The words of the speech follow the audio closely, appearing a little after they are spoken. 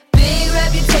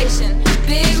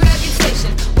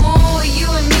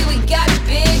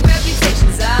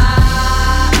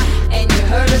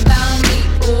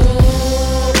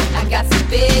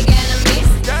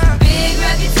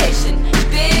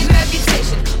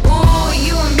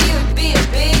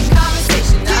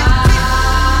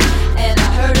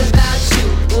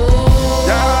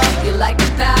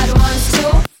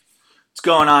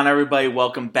What's going on, everybody?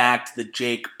 Welcome back to the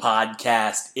Jake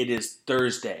Podcast. It is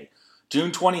Thursday,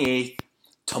 June 28th.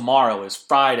 Tomorrow is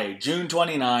Friday, June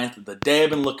 29th, the day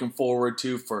I've been looking forward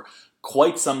to for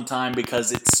quite some time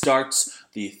because it starts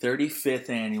the 35th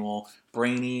annual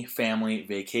Brahney Family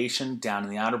Vacation down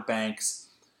in the Outer Banks.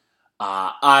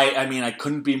 I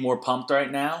couldn't be more pumped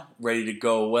right now. Ready to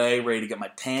go away, ready to get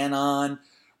my tan on,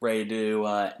 ready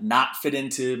to not fit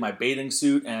into my bathing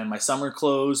suit and my summer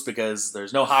clothes because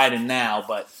there's no hiding now,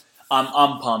 but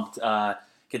I'm pumped.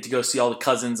 Get to go see all the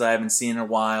cousins I haven't seen in a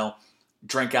while,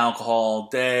 drink alcohol all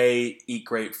day, eat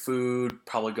great food,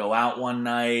 probably go out one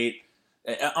night.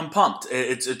 I'm pumped.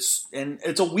 It's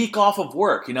a week off of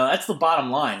work. That's the bottom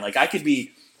line. Like, I could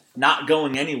be not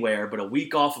going anywhere, but a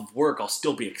week off of work, I'll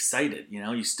still be excited.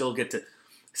 You still get to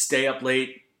stay up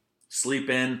late, sleep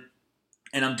in.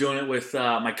 And I'm doing it with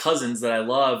my cousins that I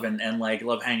love and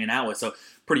love hanging out with. So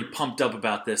pretty pumped up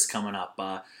about this coming up.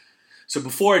 So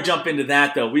before I jump into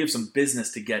that, though, we have some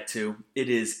business to get to. It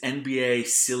is NBA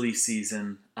silly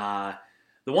season. The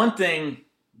one thing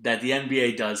that the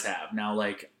NBA does have, now,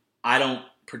 I don't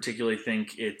particularly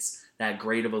think it's that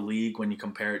great of a league when you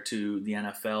compare it to the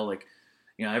NFL.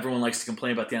 Everyone likes to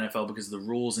complain about the NFL because of the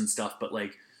rules and stuff, but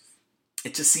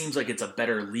it just seems like it's a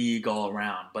better league all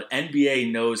around. But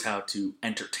NBA knows how to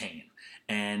entertain,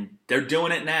 and they're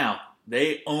doing it now.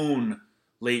 They own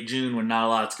late June when not a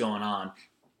lot's going on.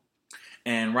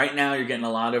 And right now you're getting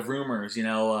a lot of rumors,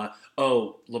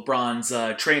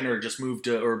 LeBron's trainer just moved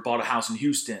to or bought a house in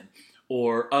Houston.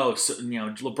 Or,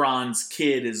 LeBron's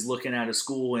kid is looking at a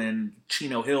school in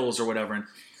Chino Hills or whatever.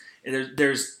 And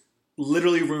there's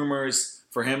literally rumors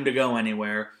for him to go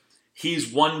anywhere.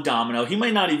 He's one domino. He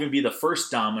might not even be the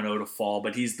first domino to fall,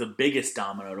 but he's the biggest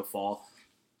domino to fall.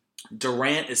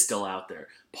 Durant is still out there.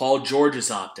 Paul George is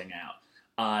opting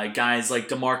out. Guys like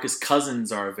DeMarcus Cousins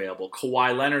are available.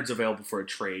 Kawhi Leonard's available for a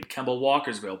trade. Kemba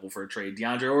Walker's available for a trade.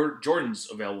 DeAndre Jordan's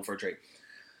available for a trade.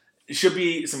 It should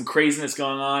be some craziness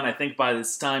going on. I think by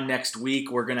this time next week,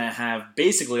 we're going to have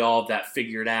basically all of that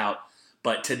figured out.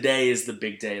 But today is the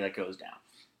big day that goes down.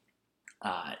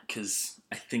 Because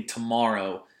I think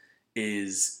tomorrow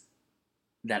is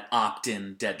that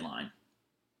opt-in deadline.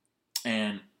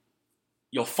 And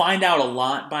you'll find out a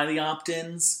lot by the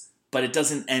opt-ins, but it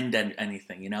doesn't end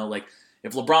anything.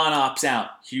 If LeBron opts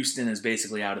out, Houston is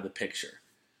basically out of the picture.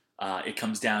 It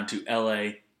comes down to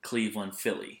LA, Cleveland,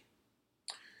 Philly.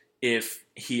 If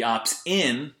he opts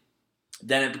in,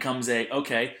 then it becomes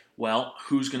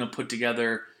who's going to put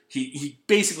together... He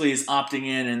basically is opting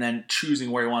in and then choosing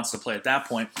where he wants to play at that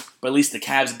point. But at least the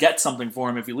Cavs get something for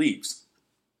him if he leaves.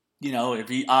 If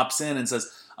he opts in and says,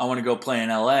 I want to go play in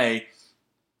L.A.,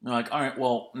 they're like, all right,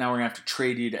 well, now we're going to have to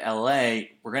trade you to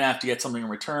L.A. We're going to have to get something in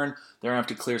return. They're going to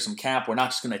have to clear some cap. We're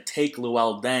not just going to take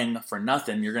Luol Deng for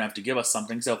nothing. You're going to have to give us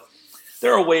something. So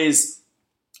there are ways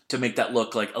to make that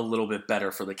look like a little bit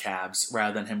better for the Cavs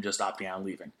rather than him just opting out and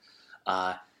leaving.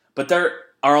 But there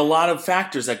are a lot of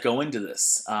factors that go into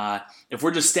this. If we're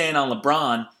just staying on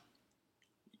LeBron,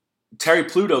 Terry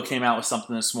Pluto came out with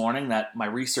something this morning that my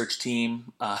research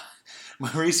team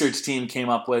came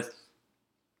up with.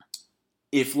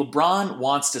 If LeBron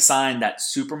wants to sign that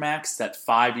Supermax, that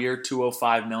 5-year,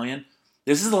 $205 million,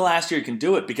 this is the last year he can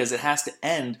do it because it has to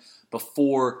end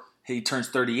before he turns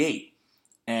 38,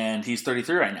 and he's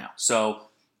 33 right now. So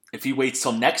if he waits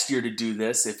till next year to do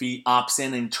this, if he opts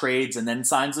in and trades and then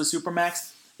signs the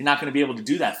Supermax, you're not going to be able to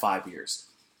do that 5 years.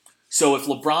 So if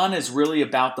LeBron is really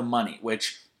about the money,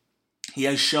 which he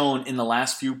has shown in the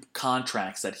last few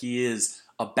contracts that he is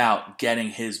about getting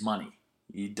his money.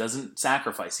 He doesn't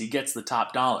sacrifice. He gets the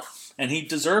top dollar. And he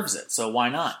deserves it, so why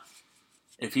not?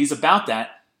 If he's about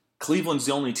that, Cleveland's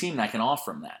the only team that can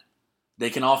offer him that. They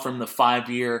can offer him the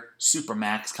 5-year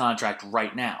Supermax contract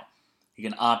right now. He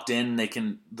can opt in. They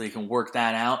can work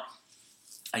that out.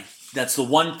 That's the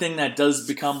one thing that does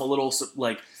become a little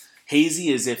hazy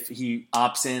is if he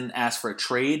opts in, asks for a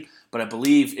trade. But I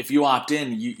believe if you opt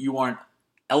in, you aren't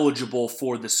eligible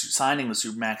for signing the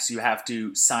Supermax. You have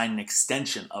to sign an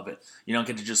extension of it. You don't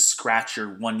get to just scratch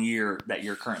your 1 year that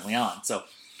you're currently on. So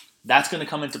that's going to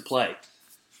come into play.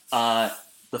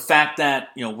 The fact that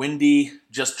Wendy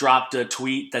just dropped a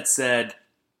tweet that said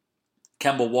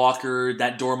Kemba Walker,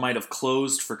 that door might have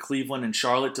closed for Cleveland and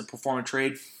Charlotte to perform a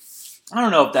trade. I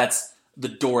don't know if the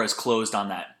door is closed on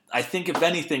that. I think if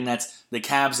anything, that's the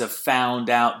Cavs have found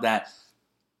out that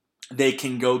they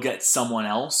can go get someone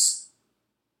else,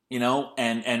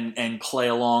 and play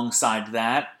alongside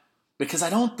that. Because I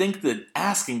don't think the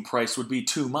asking price would be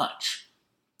too much.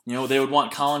 They would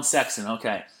want Colin Sexton.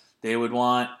 Okay. They would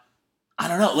want, I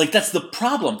don't know. That's the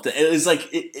problem. It's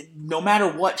no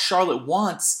matter what Charlotte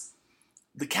wants,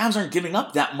 the Cavs aren't giving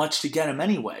up that much to get him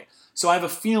anyway. So I have a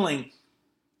feeling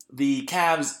the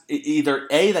Cavs, either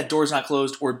A, that door's not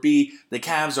closed, or B, the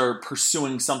Cavs are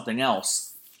pursuing something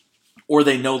else. Or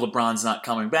they know LeBron's not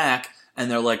coming back, and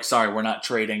they're like, sorry, we're not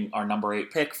trading our number 8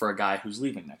 pick for a guy who's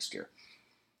leaving next year.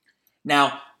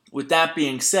 Now, with that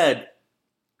being said,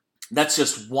 that's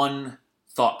just one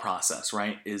thought process,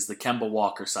 right? Is the Kemba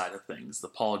Walker side of things, the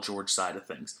Paul George side of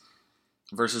things,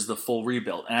 versus the full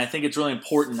rebuild. And I think it's really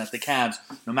important that the Cavs,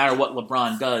 no matter what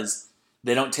LeBron does,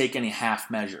 they don't take any half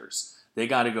measures. They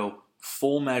got to go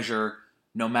full measure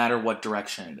no matter what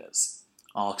direction it is.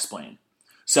 I'll explain.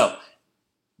 So,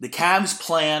 the Cavs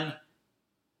plan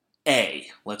A,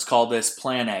 let's call this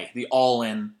plan A, the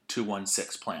all-in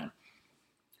 2-1-6 plan.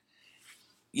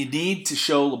 You need to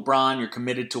show LeBron you're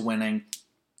committed to winning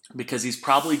because he's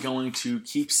probably going to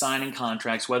keep signing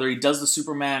contracts, whether he does the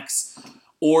Supermax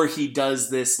or he does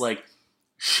this like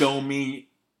show me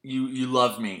you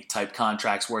love me type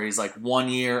contracts where he's like 1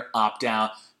 year opt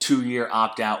out, 2 year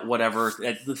opt out, whatever.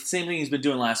 The same thing he's been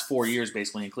doing the last 4 years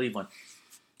basically in Cleveland.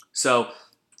 So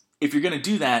if you're going to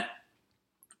do that,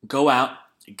 go out,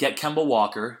 get Kemba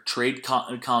Walker, trade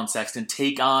Colin Sexton,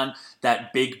 take on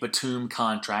that big Batum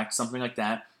contract, something like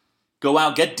that. Go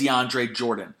out, get DeAndre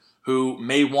Jordan, who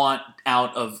may want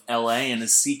out of LA and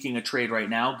is seeking a trade right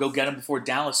now. Go get him before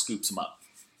Dallas scoops him up.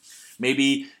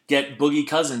 Maybe get Boogie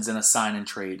Cousins in a sign and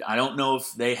trade. I don't know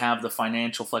if they have the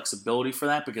financial flexibility for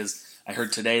that because I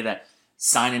heard today that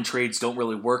sign and trades don't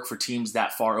really work for teams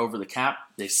that far over the cap.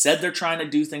 They said they're trying to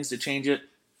do things to change it.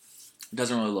 It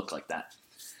doesn't really look like that.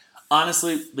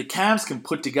 Honestly, the Cavs can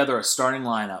put together a starting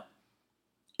lineup,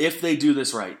 if they do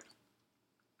this right,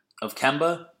 of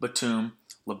Kemba, Batum,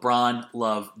 LeBron,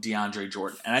 Love, DeAndre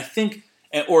Jordan. And I think,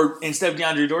 or instead of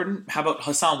DeAndre Jordan, how about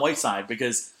Hassan Whiteside?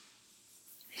 Because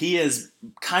he has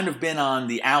kind of been on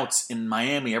the outs in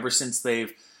Miami ever since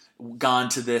they've gone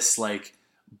to this like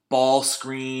ball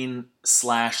screen /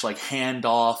 like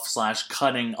handoff /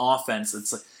 cutting offense.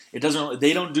 It's like,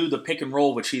 they don't do the pick and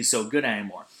roll, which he's so good at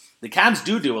anymore. The Cavs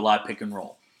do a lot of pick and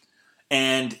roll.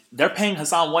 And they're paying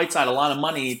Hassan Whiteside a lot of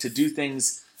money to do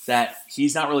things that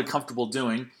he's not really comfortable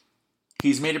doing.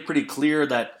 He's made it pretty clear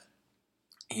that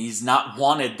he's not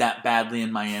wanted that badly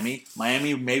in Miami.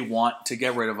 Miami may want to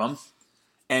get rid of him.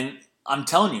 And I'm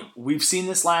telling you, we've seen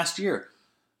this last year.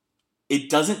 It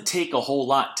doesn't take a whole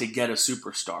lot to get a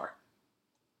superstar.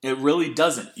 It really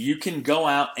doesn't. You can go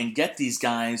out and get these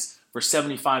guys for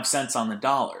 75 cents on the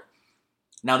dollar.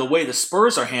 Now, the way the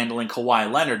Spurs are handling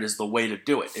Kawhi Leonard is the way to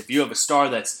do it. If you have a star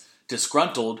that's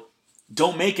disgruntled,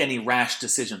 don't make any rash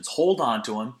decisions. Hold on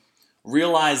to him.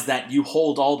 Realize that you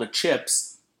hold all the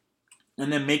chips,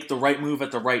 and then make the right move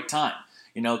at the right time.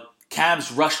 You know,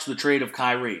 Cavs rushed the trade of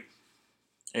Kyrie.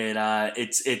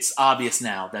 It's obvious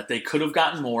now that they could have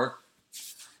gotten more,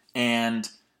 and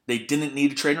they didn't need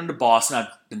to trade him to Boston.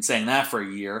 I've been saying that for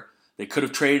a year. They could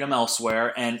have traded him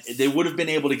elsewhere, and they would have been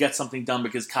able to get something done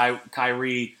because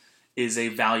Kyrie is a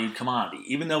valued commodity.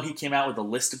 Even though he came out with a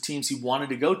list of teams he wanted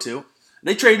to go to,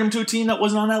 they traded him to a team that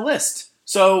wasn't on that list.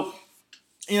 So,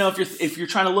 you know, if you're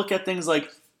trying to look at things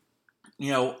like,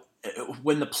 you know,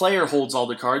 when the player holds all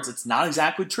the cards, it's not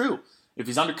exactly true. If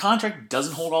he's under contract, he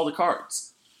doesn't hold all the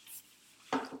cards.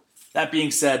 That being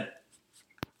said,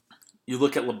 you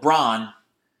look at LeBron,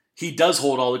 he does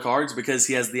hold all the cards because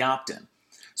he has the opt-in.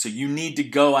 So you need to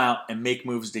go out and make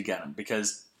moves to get him.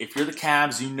 Because if you're the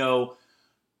Cavs, you know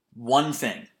one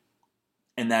thing,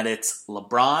 and that it's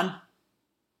LeBron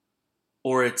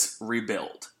or it's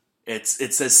rebuild. It's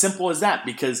as simple as that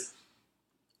because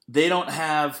they don't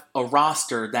have a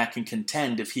roster that can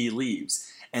contend if he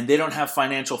leaves. And they don't have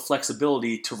financial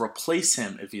flexibility to replace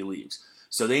him if he leaves.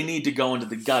 So they need to go into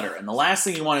the gutter. And the last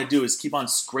thing you want to do is keep on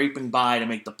scraping by to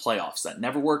make the playoffs. That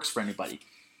never works for anybody.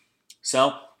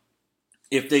 So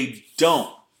if they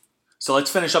don't, so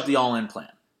let's finish up the all-in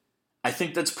plan. I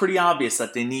think that's pretty obvious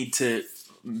that they need to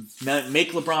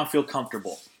make LeBron feel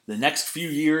comfortable. The next few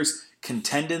years,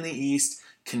 contend in the East,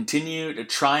 continue to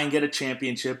try and get a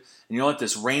championship. And you know what?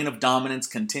 This reign of dominance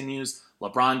continues.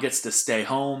 LeBron gets to stay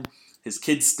home. His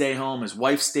kids stay home. His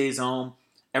wife stays home.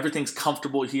 Everything's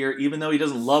comfortable here. Even though he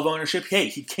doesn't love ownership, hey,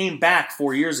 he came back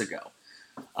 4 years ago.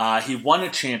 He won a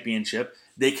championship.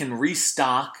 They can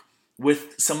restock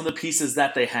with some of the pieces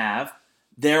that they have.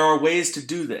 There are ways to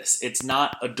do this. It's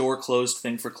not a door-closed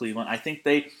thing for Cleveland. I think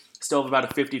they still have about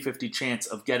a 50-50 chance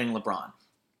of getting LeBron.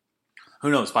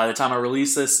 Who knows? By the time I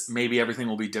release this, maybe everything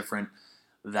will be different.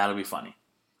 That'll be funny.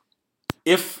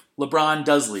 If LeBron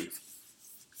does leave,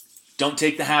 don't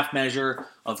take the half measure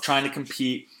of trying to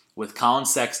compete with Colin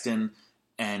Sexton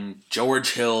and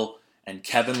George Hill and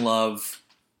Kevin Love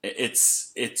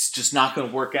It's just not going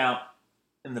to work out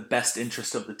in the best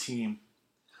interest of the team.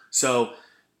 So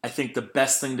I think the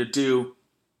best thing to do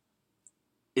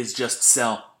is just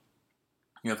sell.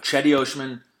 You have Chetty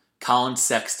Oshman, Colin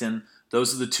Sexton.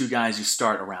 Those are the two guys you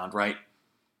start around, right?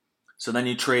 So then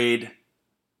you trade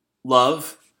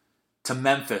Love to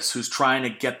Memphis, who's trying to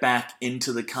get back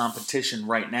into the competition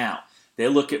right now. They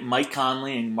look at Mike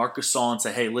Conley and Marc Gasol and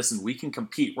say, hey, listen, we can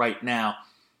compete right now.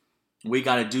 We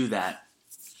got to do that.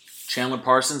 Chandler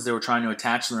Parsons, they were trying to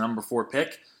attach to the number 4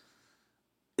 pick.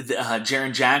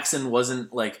 Jaren Jackson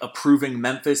wasn't like approving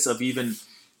Memphis of even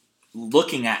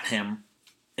looking at him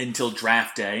until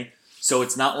draft day. So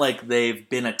it's not like they've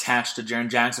been attached to Jaren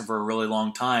Jackson for a really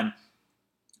long time.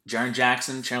 Jaren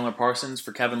Jackson, Chandler Parsons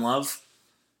for Kevin Love.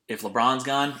 If LeBron's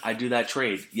gone, I do that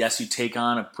trade. Yes, you take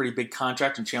on a pretty big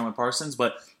contract in Chandler Parsons,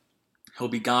 but he'll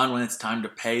be gone when it's time to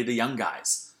pay the young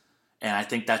guys. And I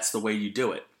think that's the way you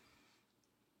do it.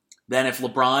 Then if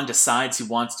LeBron decides he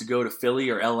wants to go to Philly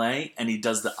or LA and he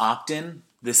does the opt-in,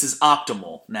 this is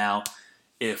optimal. Now,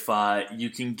 if you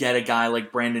can get a guy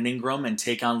like Brandon Ingram and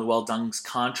take on Luol Deng's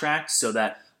contract so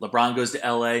that LeBron goes to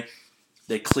LA,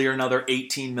 they clear another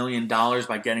 $18 million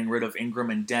by getting rid of Ingram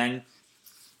and Deng,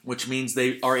 which means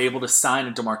they are able to sign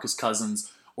a DeMarcus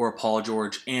Cousins or a Paul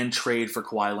George and trade for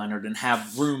Kawhi Leonard and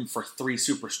have room for 3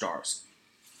 superstars.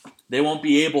 They won't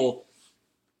be able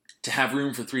to have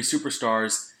room for 3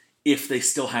 superstars if they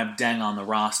still have Deng on the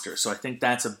roster. So I think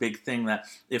that's a big thing, that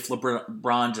if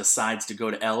LeBron decides to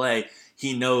go to LA,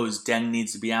 he knows Deng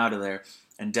needs to be out of there.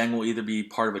 And Deng will either be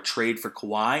part of a trade for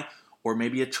Kawhi or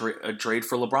maybe a trade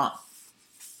for LeBron.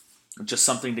 Just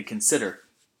something to consider.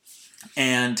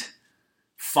 And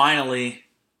finally,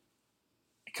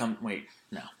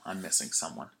 I'm missing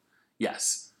someone.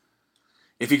 Yes.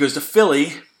 If he goes to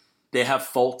Philly, they have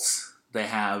Fultz. They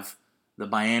have the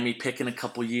Miami pick in a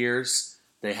couple years.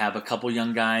 They have a couple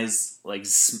young guys like,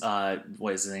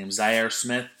 what is his name, Zaire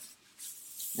Smith.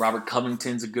 Robert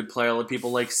Covington's a good player.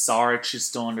 People like Saric is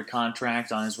still under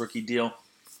contract on his rookie deal.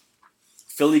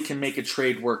 Philly can make a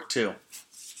trade work too.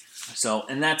 So,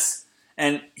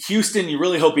 and Houston, you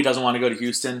really hope he doesn't want to go to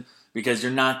Houston because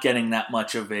you're not getting that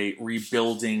much of a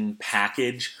rebuilding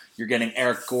package. You're getting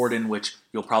Eric Gordon, which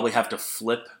you'll probably have to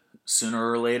flip sooner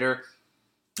or later.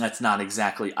 That's not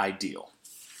exactly ideal.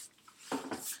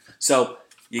 So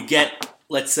you get,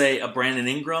 let's say, a Brandon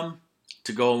Ingram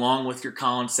to go along with your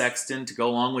Colin Sexton, to go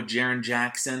along with Jaren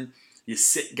Jackson. You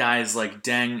sit guys like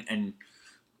Deng and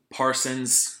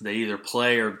Parsons. They either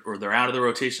play or they're out of the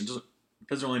rotation. It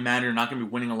doesn't really matter. You're not going to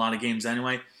be winning a lot of games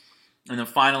anyway. And then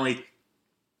finally,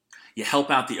 you help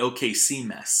out the OKC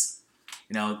mess.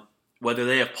 You know, whether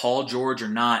they have Paul George or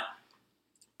not,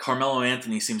 Carmelo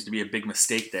Anthony seems to be a big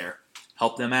mistake there.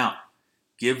 Help them out.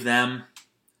 Give them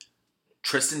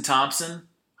Tristan Thompson,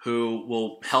 who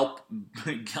will help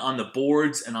on the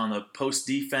boards and on the post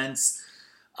defense.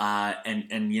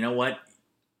 And you know what?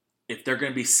 If they're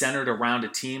going to be centered around a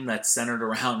team that's centered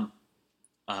around,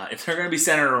 if they're going to be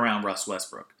centered around Russ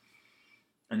Westbrook,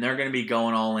 and they're going to be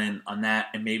going all in on that,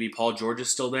 and maybe Paul George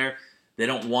is still there, they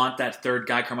don't want that third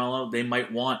guy, Carmelo. They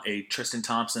might want a Tristan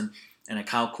Thompson and a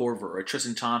Kyle Korver, or a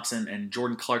Tristan Thompson and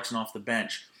Jordan Clarkson off the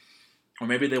bench. Or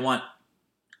maybe they want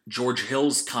George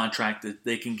Hill's contract that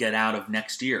they can get out of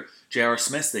next year. J.R.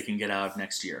 Smith they can get out of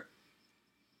next year.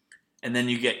 And then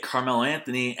you get Carmelo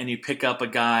Anthony and you pick up a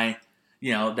guy,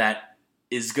 you know, that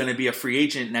is going to be a free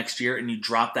agent next year, and you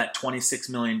drop that $26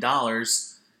 million.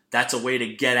 That's a way to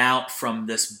get out from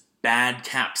this bad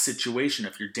cap situation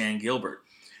if you're Dan Gilbert.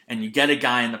 And you get a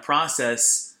guy in the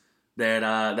process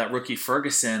that rookie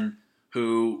Ferguson,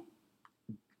 who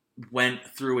went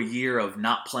through a year of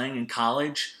not playing in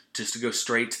college just to go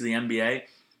straight to the NBA,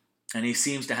 and he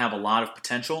seems to have a lot of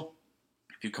potential.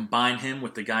 If you combine him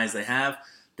with the guys they have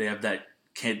that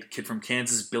kid from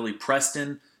Kansas, Billy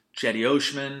Preston, Chetty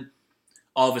Oshman.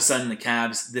 All of a sudden, the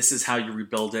Cavs, this is how you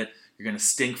rebuild it. You're going to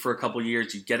stink for a couple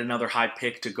years. You get another high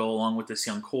pick to go along with this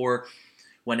young core.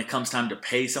 When it comes time to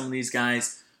pay some of these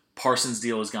guys, Parsons'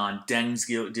 deal is gone. Deng's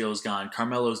deal is gone.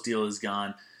 Carmelo's deal is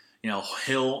gone. You know,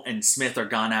 Hill and Smith are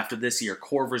gone after this year.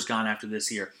 Korver's gone after this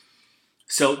year.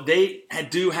 So they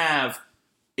do have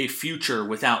a future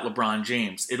without LeBron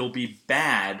James. It'll be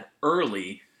bad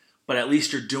early, but at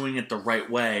least you're doing it the right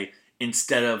way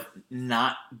instead of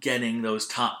not getting those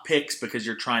top picks because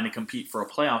you're trying to compete for a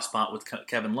playoff spot with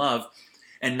Kevin Love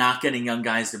and not getting young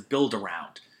guys to build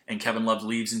around. And Kevin Love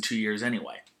leaves in 2 years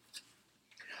anyway.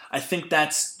 I think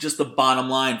that's just the bottom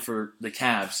line for the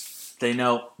Cavs. They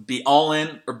know be all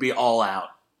in or be all out.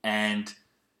 And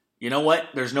you know what?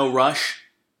 There's no rush.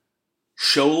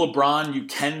 Show LeBron you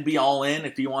can be all in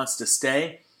if he wants to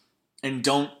stay. And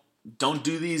don't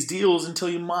do these deals until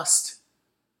you must.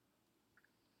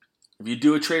 If you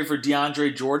do a trade for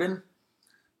DeAndre Jordan,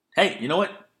 hey, you know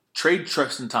what? Trade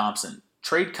Tristan Thompson.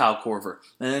 Trade Kyle Korver.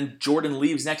 And then Jordan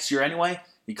leaves next year anyway.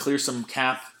 You clear some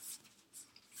cap.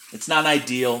 It's not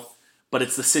ideal, but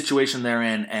it's the situation they're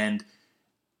in. And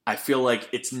I feel like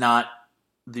it's not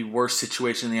the worst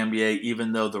situation in the NBA,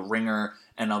 even though The Ringer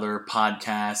and other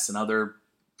podcasts and other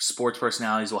sports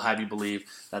personalities will have you believe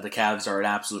that the Cavs are an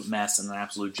absolute mess and an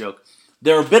absolute joke.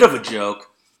 They're a bit of a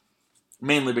joke,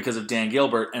 mainly because of Dan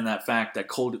Gilbert and that fact that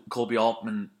Colby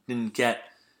Altman didn't get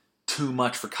too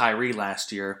much for Kyrie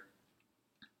last year.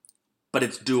 But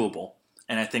it's doable,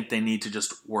 and I think they need to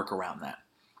just work around that.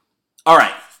 All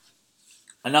right,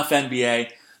 enough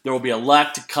NBA. There will be a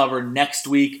lot to cover next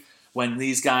week when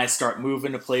these guys start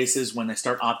moving to places, when they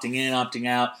start opting in, opting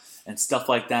out, and stuff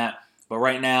like that. But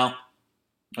right now,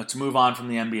 let's move on from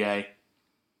the NBA.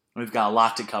 We've got a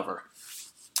lot to cover.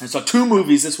 And so 2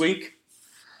 movies this week,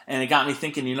 and it got me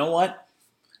thinking, you know what?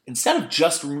 Instead of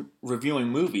just reviewing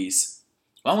movies,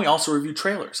 why don't we also review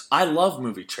trailers? I love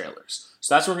movie trailers.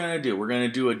 So that's what we're going to do. We're going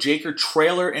to do a Jaker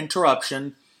trailer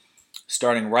interruption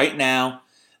starting right now.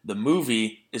 The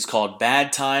movie is called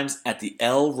Bad Times at the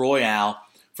El Royale.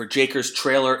 For Jaker's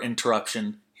trailer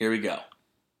interruption, here we go.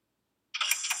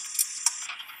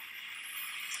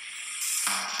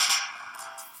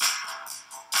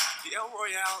 The El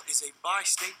Royale is a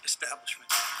bi-state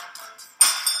establishment.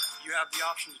 You have the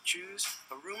option to choose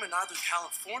a room in either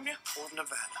California or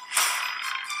Nevada.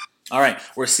 All right,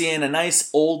 we're seeing a nice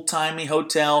old-timey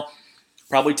hotel,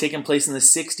 probably taking place in the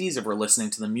 60s if we're listening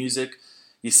to the music.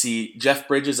 You see Jeff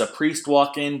Bridges, a priest,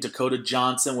 walk in, Dakota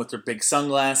Johnson with her big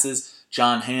sunglasses,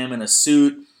 John Hamm in a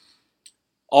suit.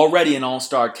 Already an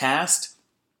all-star cast.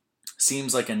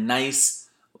 Seems like a nice,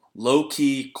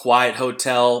 low-key, quiet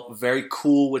hotel. Very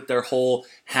cool with their whole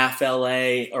half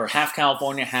LA, or half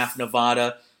California, half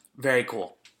Nevada. Very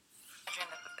cool.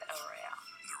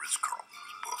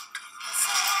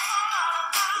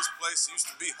 Used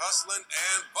to be hustling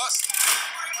and busting.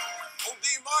 O.D.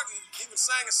 Martin even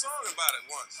sang a song about it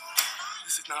once.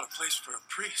 This is not a place for a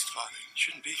priest, Father. You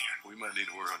shouldn't be here. We might need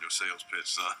to work on your sales pitch,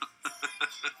 son.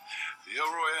 The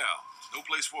El Royale, no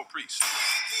place for a priest.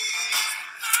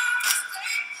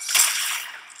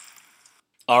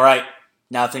 All right,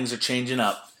 now things are changing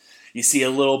up. You see a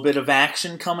little bit of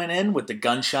action coming in with the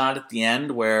gunshot at the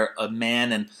end where a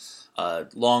man in a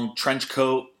long trench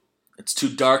coat, it's too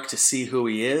dark to see who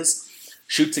he is,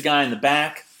 shoots a guy in the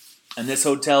back, and this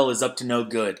hotel is up to no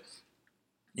good.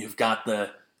 You've got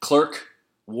the clerk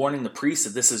warning the priest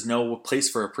that this is no place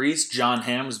for a priest. John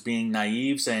Hamm's being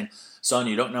naive, saying, son,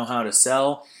 you don't know how to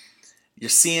sell. You're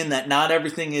seeing that not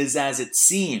everything is as it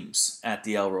seems at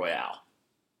the El Royale.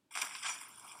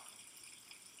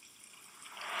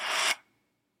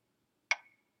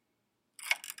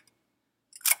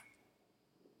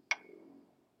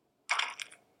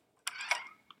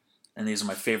 And these are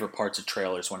my favorite parts of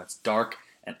trailers, when it's dark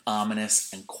and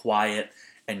ominous and quiet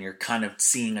and you're kind of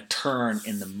seeing a turn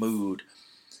in the mood.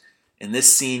 In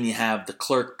this scene, you have the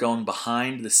clerk going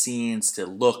behind the scenes to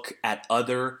look at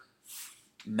other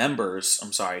guests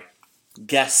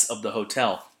of the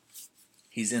hotel.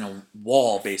 He's in a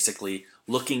wall, basically,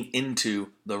 looking into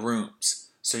the rooms.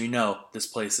 So you know this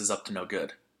place is up to no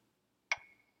good.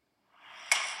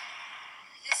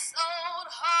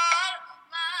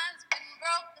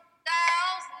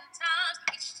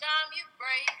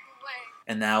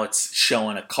 And now it's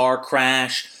showing a car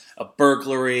crash, a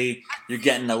burglary. You're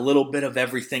getting a little bit of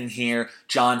everything here.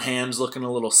 John Hamm's looking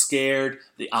a little scared.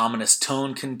 The ominous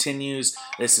tone continues.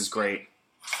 This is great.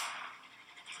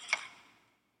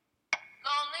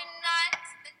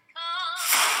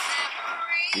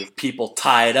 You have people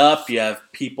tied up. You have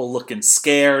people looking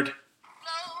scared.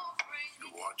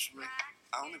 You watch me?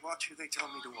 I only watch who they tell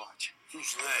me to watch.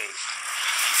 Who's they?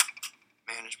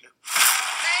 Management.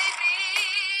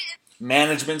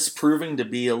 Management's proving to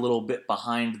be a little bit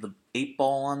behind the 8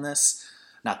 ball on this.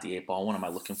 Not the 8 ball, what am I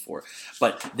looking for?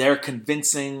 But they're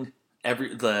convincing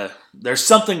there's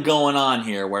something going on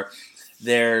here where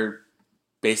they're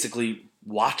basically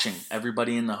watching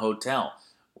everybody in the hotel.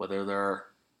 Whether they're,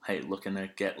 looking to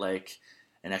get like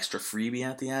an extra freebie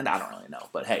at the end. I don't really know.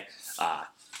 But hey,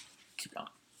 keep going.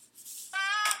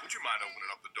 Would you mind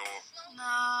opening up the door? No,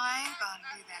 I ain't gonna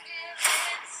do that.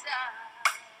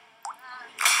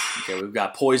 Okay, we've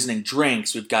got poisoning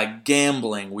drinks, we've got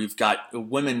gambling, we've got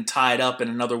women tied up in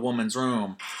another woman's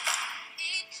room.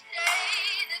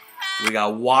 We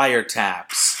got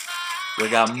wiretaps. We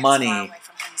got money.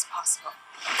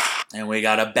 And we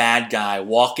got a bad guy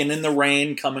walking in the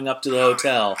rain coming up to the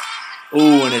hotel.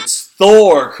 Ooh, and it's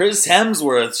Thor, Chris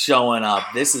Hemsworth showing up.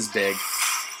 This is big.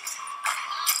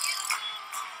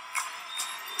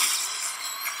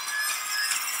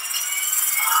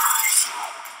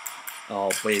 Oh,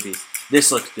 baby.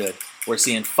 This looks good. We're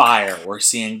seeing fire. We're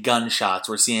seeing gunshots.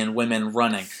 We're seeing women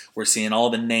running. We're seeing all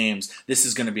the names. This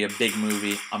is going to be a big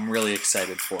movie. I'm really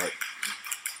excited for it.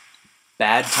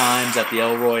 Bad Times at the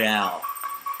El Royale.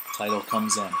 Title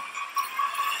comes in. I'm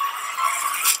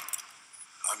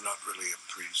not really a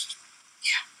priest.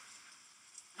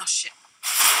 Oh, shit.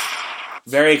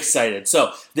 Very excited.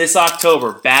 So, this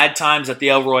October, Bad Times at the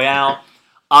El Royale.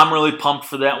 I'm really pumped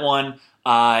for that one.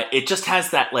 It just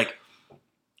has that, like,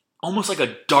 almost like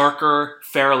a darker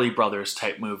Farrelly Brothers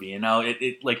type movie, you know?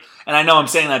 It like, and I know I'm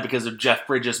saying that because of Jeff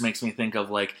Bridges makes me think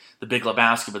of, like, The Big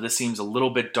Lebowski, but this seems a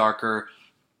little bit darker.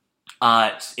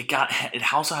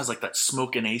 It also has, like, that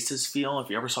Smokin' Aces feel, if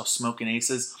you ever saw Smokin'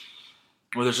 Aces,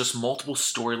 where there's just multiple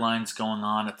storylines going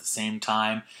on at the same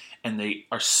time, and they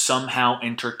are somehow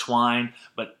intertwined,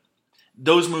 but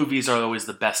those movies are always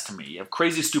the best to me. You have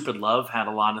Crazy Stupid Love had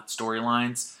a lot of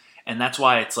storylines, and that's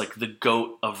why it's like the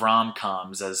GOAT of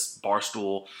rom-coms, as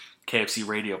Barstool KFC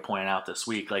Radio pointed out this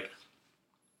week. Like,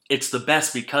 it's the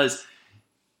best because,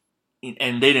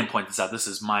 and they didn't point this out, this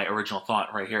is my original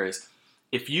thought right here, is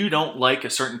if you don't like a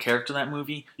certain character in that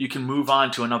movie, you can move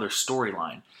on to another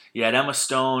storyline. You had Emma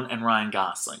Stone and Ryan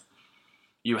Gosling.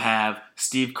 You have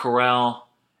Steve Carell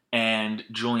and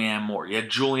Julianne Moore. You had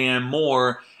Julianne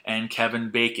Moore and Kevin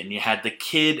Bacon. You had the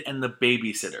kid and the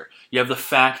babysitter. You have the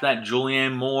fact that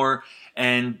Julianne Moore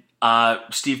and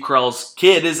Steve Carell's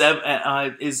kid is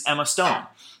Emma Stone.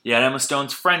 You had Emma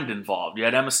Stone's friend involved. You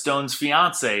had Emma Stone's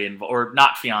fiance, or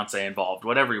not fiance involved,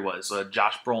 whatever he was,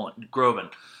 Josh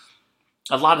Groban.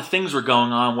 A lot of things were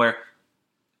going on where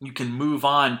you can move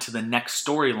on to the next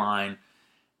storyline,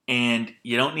 and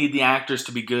you don't need the actors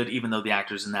to be good, even though the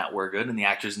actors in that were good, and the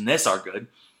actors in this are good.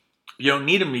 You don't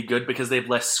need them to be good because they have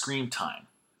less screen time,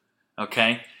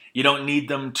 okay? You don't need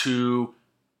them to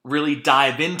really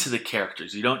dive into the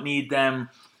characters. You don't need them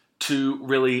to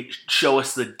really show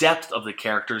us the depth of the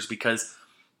characters because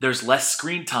there's less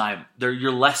screen time.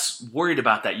 You're less worried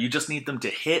about that. You just need them to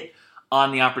hit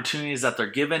on the opportunities that they're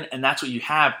given, and that's what you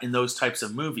have in those types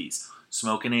of movies.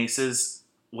 Smokin' Aces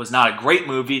was not a great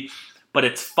movie, but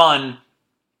it's fun,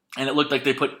 and it looked like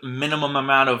they put minimum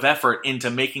amount of effort into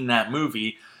making that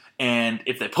movie, and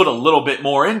if they put a little bit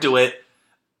more into it,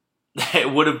 it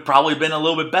would have probably been a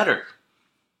little bit better.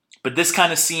 But this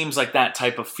kind of seems like that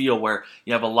type of feel where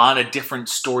you have a lot of different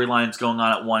storylines going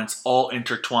on at once, all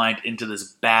intertwined into this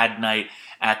bad night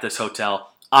at this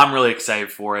hotel. I'm really excited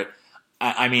for it.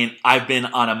 I mean, I've been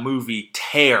on a movie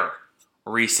tear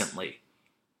recently.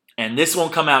 And this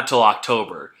won't come out till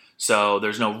October, so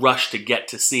there's no rush to get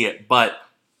to see it, but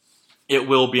it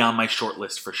will be on my short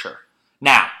list for sure.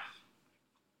 Now,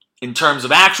 in terms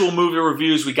of actual movie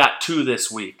reviews, we got 2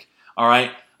 this week. All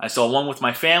right? I saw one with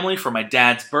my family for my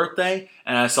dad's birthday,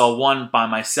 and I saw one by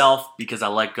myself because I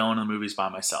like going to the movies by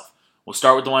myself. We'll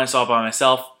start with the one I saw by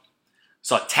myself. I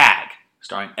saw Tag,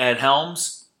 starring Ed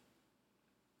Helms,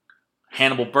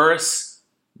 Hannibal Buress,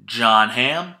 John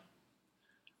Hamm,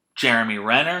 Jeremy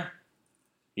Renner.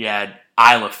 You had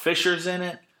Isla Fisher's in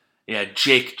it. You had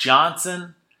Jake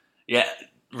Johnson. Yeah,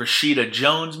 Rashida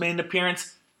Jones made an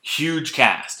appearance. Huge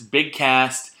cast, big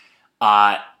cast.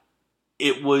 I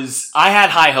had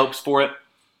high hopes for it.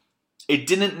 It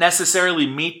didn't necessarily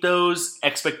meet those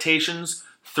expectations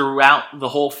throughout the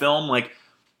whole film. Like,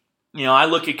 you know, I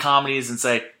look at comedies and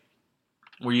say,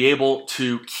 were you able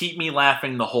to keep me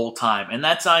laughing the whole time? And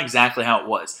that's not exactly how it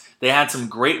was. They had some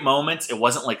great moments. It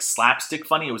wasn't like slapstick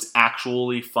funny. It was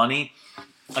actually funny.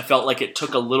 I felt like it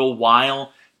took a little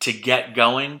while to get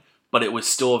going, but it was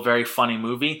still a very funny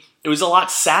movie. It was a lot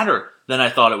sadder than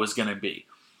I thought it was going to be.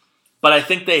 But I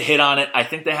think they hit on it. I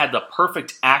think they had the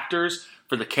perfect actors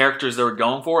for the characters they were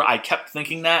going for. I kept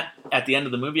thinking that at the end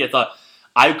of the movie. I thought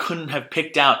I couldn't have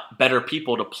picked out better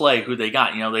people to play who they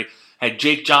got. You know, they had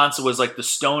Jake Johnson was like the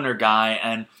stoner guy,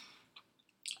 and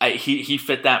he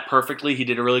fit that perfectly. He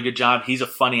did a really good job. He's a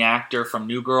funny actor from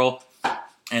New Girl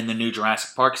and the new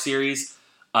Jurassic Park series.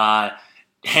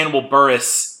 Hannibal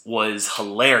Buress was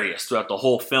hilarious throughout the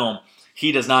whole film.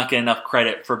 He does not get enough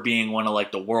credit for being one of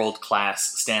like the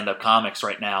world-class stand-up comics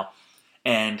right now.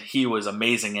 And he was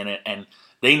amazing in it, and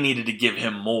they needed to give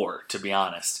him more, to be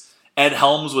honest. Ed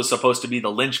Helms was supposed to be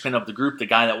the linchpin of the group, the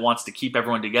guy that wants to keep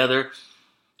everyone together.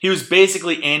 He was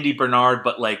basically Andy Bernard,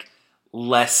 but like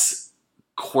less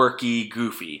quirky,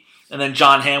 goofy. And then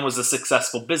John Hamm was a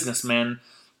successful businessman,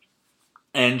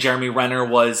 and Jeremy Renner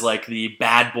was like the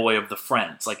bad boy of the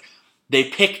friends. Like, they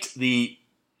picked the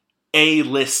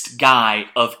A-list guy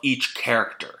of each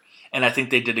character. And I think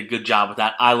they did a good job with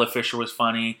that. Isla Fisher was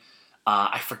funny.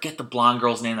 I forget the blonde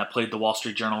girl's name that played the Wall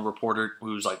Street Journal reporter,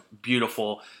 who was like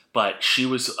beautiful, but she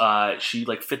was she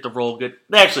like fit the role good.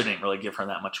 They actually didn't really give her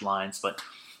that much lines, but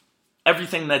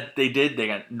everything that they did, they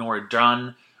got Nora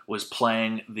Dunn was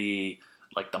playing the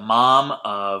mom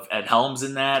of Ed Helms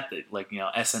in that,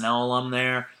 SNL alum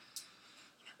there.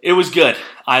 It was good.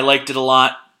 I liked it a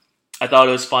lot. I thought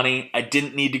it was funny. I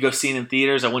didn't need to go see it in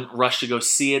theaters. I wouldn't rush to go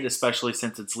see it, especially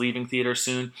since it's leaving theaters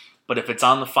soon. But if it's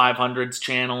on the 500s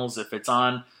channels, if it's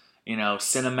on,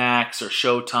 Cinemax or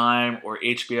Showtime or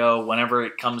HBO, whenever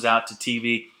it comes out to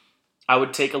TV, I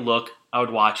would take a look. I would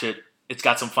watch it. It's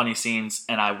got some funny scenes,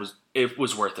 and it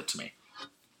was worth it to me.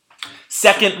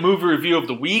 Second movie review of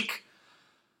the week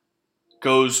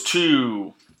goes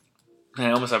to... I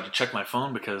almost have to check my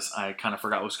phone because I kind of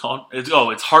forgot what it's called.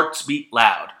 It's Hearts Beat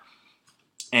Loud.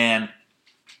 And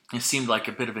it seemed like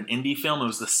a bit of an indie film. It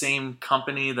was the same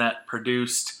company that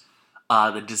produced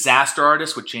The Disaster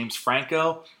Artist with James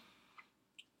Franco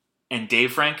and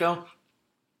Dave Franco.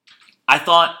 I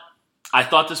thought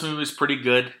this movie was pretty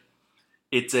good.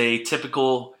 It's a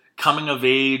typical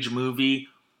coming-of-age movie.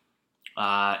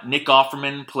 Nick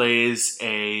Offerman plays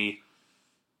a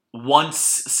once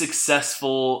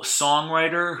successful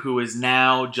songwriter who is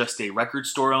now just a record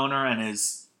store owner and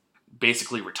is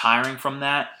basically retiring from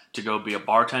that to go be a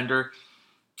bartender.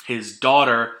 His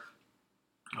daughter,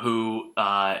 who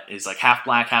is like half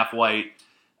black, half white,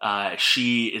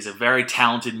 she is a very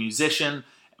talented musician,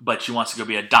 but she wants to go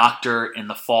be a doctor in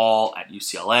the fall at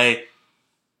UCLA.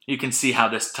 You can see how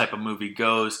this type of movie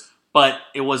goes, but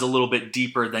it was a little bit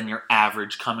deeper than your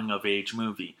average coming-of-age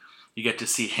movie. You get to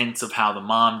see hints of how the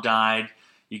mom died.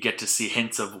 You get to see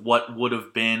hints of what would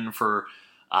have been for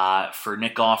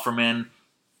Nick Offerman,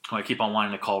 who I keep on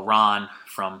wanting to call Ron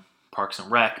from Parks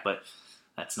and Rec, but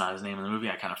that's not his name in the movie.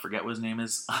 I kind of forget what his name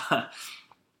is.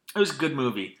 It was a good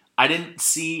movie. I didn't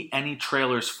see any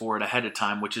trailers for it ahead of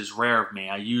time, which is rare of me.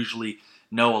 I usually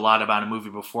know a lot about a movie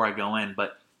before I go in,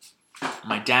 but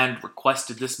my dad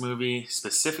requested this movie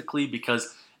specifically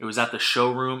because it was at the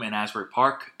Showroom in Asbury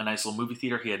Park, a nice little movie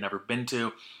theater he had never been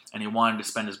to, and he wanted to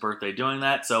spend his birthday doing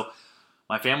that. So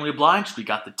my family obliged. We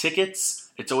got the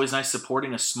tickets. It's always nice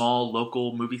supporting a small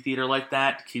local movie theater like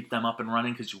that to keep them up and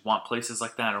running because you want places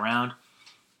like that around.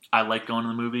 I like going to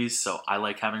the movies, so I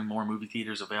like having more movie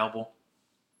theaters available.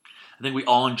 I think we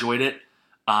all enjoyed it.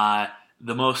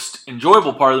 The most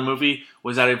enjoyable part of the movie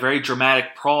was at a very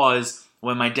dramatic pause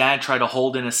when my dad tried to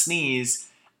hold in a sneeze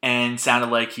and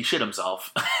sounded like he shit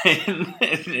himself. And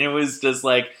it was just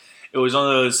like, it was one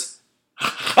of those,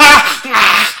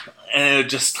 and it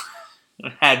just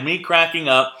had me cracking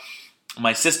up,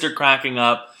 my sister cracking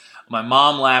up, my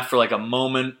mom laughed for like a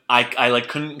moment. I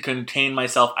couldn't contain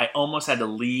myself. I almost had to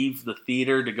leave the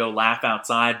theater to go laugh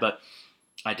outside, but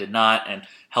I did not and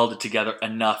held it together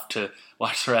enough to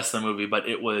watch the rest of the movie, but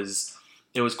it was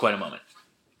quite a moment.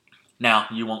 Now,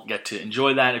 you won't get to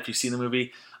enjoy that if you see the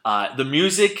movie. The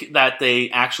music that they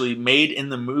actually made in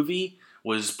the movie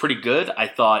was pretty good. I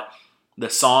thought the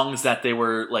songs that they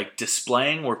were like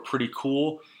displaying were pretty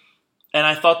cool. And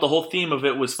I thought the whole theme of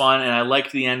it was fun, and I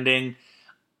liked the ending.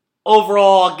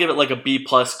 Overall, I'll give it like a B+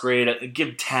 grade. I'd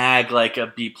give Tag like a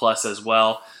B+ as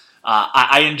well.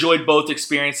 I enjoyed both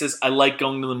experiences. I like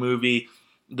going to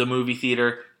the movie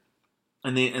theater,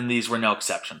 and these were no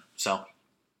exception. So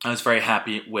I was very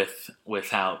happy with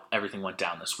how everything went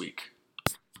down this week.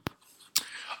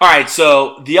 All right,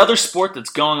 so the other sport that's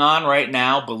going on right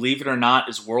now, believe it or not,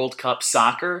 is World Cup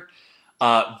soccer.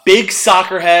 Big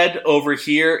soccer head over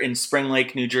here in Spring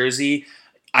Lake, New Jersey.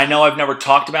 I know I've never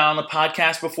talked about it on the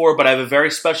podcast before, but I have a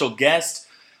very special guest,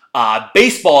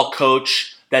 baseball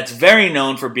coach that's very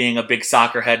known for being a big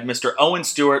soccer head, Mr. Owen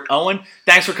Stewart. Owen,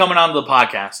 thanks for coming on to the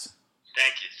podcast.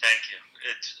 Thank you.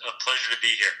 It's a pleasure to be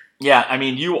here. Yeah, I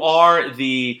mean, you are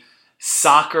the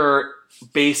soccer,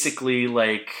 basically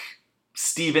like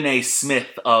Stephen A.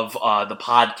 Smith of the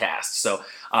podcast. So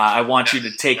I want you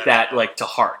to take that like to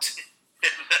heart.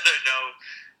 No,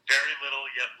 very little,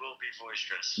 yet will be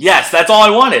boisterous. Yes, that's all I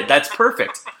wanted. That's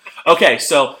perfect. Okay,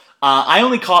 so I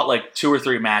only caught like 2 or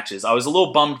 3 matches. I was a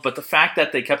little bummed, but the fact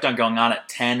that they kept on going on at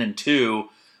 10-2,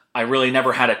 I really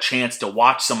never had a chance to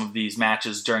watch some of these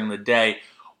matches during the day.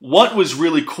 What was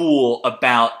really cool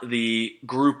about the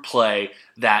group play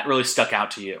that really stuck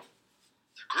out to you?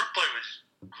 The group play was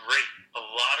great. A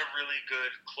lot of really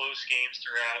good close games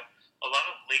throughout. A lot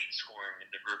of late scoring in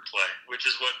the group play, which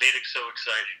is what made it so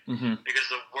exciting. Mm-hmm. Because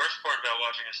the worst part about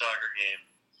watching a soccer game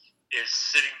is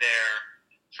sitting there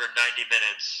for 90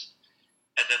 minutes,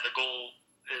 and then the goal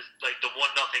like the 1-0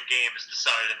 game is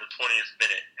decided in the 20th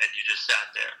minute, and you just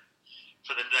sat there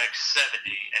for the next 70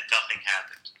 and nothing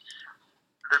happened.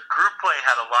 The group play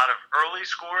had a lot of early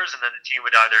scores, and then the team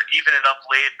would either even it up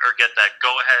late or get that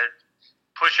go-ahead,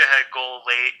 push-ahead goal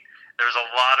late. There was a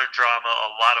lot of drama,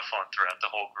 a lot of fun throughout the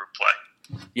whole group play.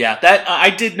 Yeah, that I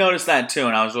did notice that too,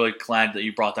 and I was really glad that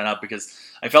you brought that up because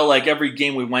I felt like every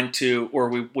game we went to or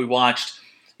we watched,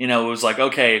 it was like,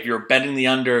 okay, if you're betting the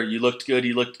under, you looked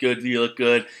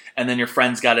good, and then your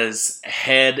friend's got his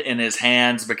head in his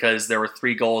hands because there were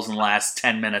 3 goals in the last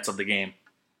 10 minutes of the game.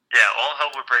 Yeah, all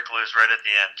hell would break loose right at the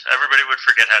end. Everybody would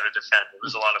forget how to defend. It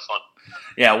was a lot of fun.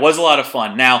 Yeah, it was a lot of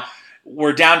fun. Now,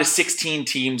 we're down to 16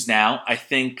 teams now. I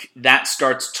think that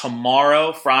starts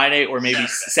tomorrow, Friday, or maybe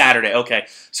Saturday. Okay,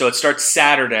 so it starts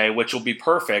Saturday, which will be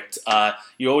perfect.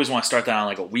 You always want to start that on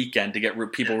like a weekend to get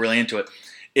people really into it.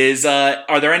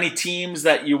 Are there any teams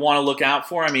that you want to look out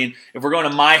for? I mean, if we're going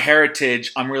to My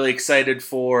Heritage, I'm really excited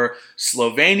for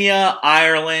Slovenia,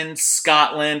 Ireland,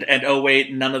 Scotland, and oh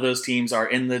wait, none of those teams are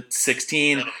in the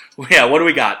 16. Yeah, what do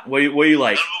we got? What do you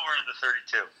like? None of them are in the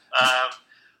 32.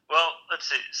 Well, let's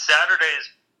see. Saturday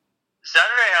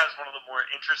has one of the more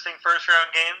interesting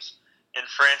first-round games in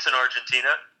France and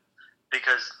Argentina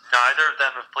because neither of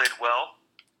them have played well.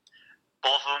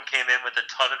 Both of them came in with a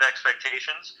ton of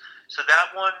expectations. So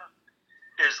that one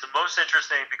is the most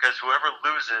interesting because whoever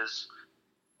loses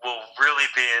will really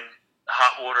be in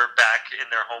hot water back in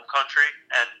their home country,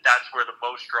 and that's where the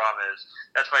most drama is.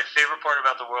 That's my favorite part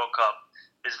about the World Cup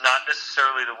is not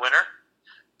necessarily the winner,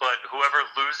 but whoever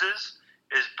loses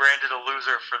is branded a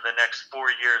loser for the next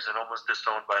 4 years and almost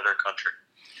disowned by their country.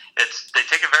 They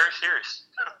take it very serious.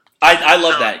 I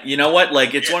love that. You know what?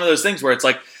 Like, it's one of those things where it's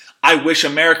like, I wish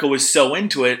America was so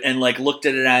into it and like looked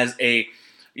at it as a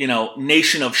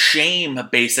nation of shame,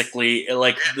 basically,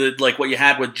 like what you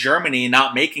had with Germany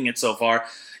not making it so far.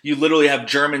 You literally have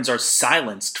Germans are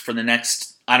silenced for the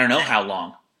next I don't know how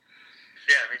long.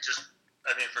 Yeah,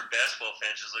 I mean, for basketball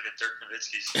fans, just look at Dirk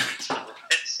Nowitzki's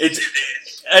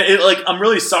tweets. I'm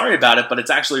really sorry about it, but it's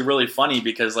actually really funny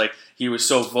because like he was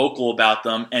so vocal about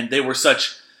them, and they were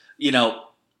such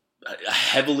a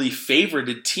heavily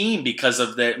favored team because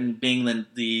of them being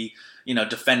the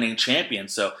defending champion.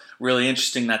 So really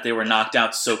interesting that they were knocked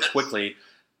out so quickly.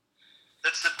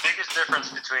 That's the biggest difference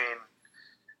between,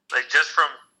 like, just from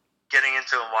getting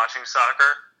into and watching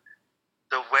soccer,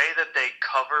 the way that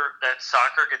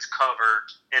soccer gets covered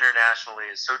internationally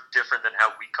is so different than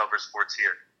how we cover sports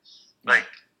here. Like,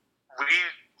 we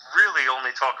really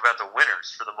only talk about the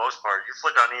winners for the most part. You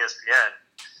flick on ESPN,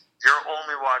 you're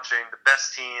only watching the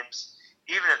best teams.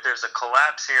 Even if there's a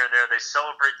collapse here and there, they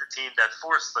celebrate the team that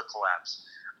forced the collapse.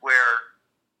 Where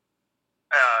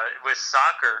with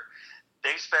soccer,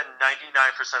 they spend 99%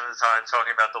 of the time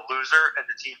talking about the loser and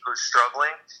the team who's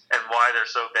struggling and why they're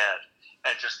so bad,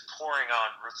 and just pouring on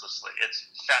ruthlessly.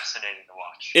 It's fascinating to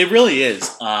watch. It really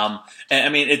is. I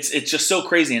mean, it's just so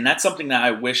crazy, and that's something that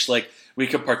I wish we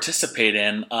could participate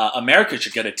in. America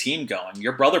should get a team going.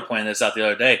 Your brother pointed this out the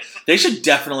other day. They should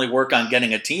definitely work on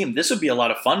getting a team. This would be a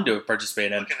lot of fun to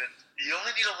participate in. You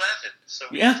only need 11, so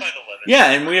we can find 11.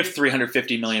 Yeah, and we have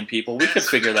 350 million people. We could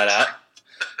figure that out.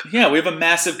 Yeah, we have a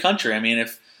massive country. I mean,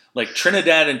 if like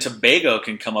Trinidad and Tobago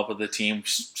can come up with a team,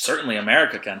 certainly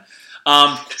America can. It's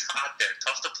hot there.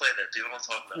 Tough to play there. People don't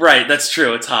talk about it. Right, that's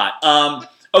true. It's hot.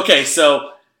 Okay,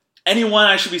 so anyone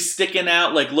I should be sticking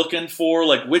out, like looking for,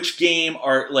 like which game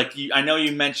are like? I know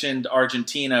you mentioned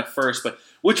Argentina first, but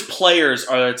which players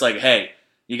are? It's like, hey,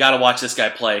 you got to watch this guy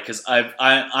play because I'm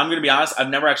going to be honest, I've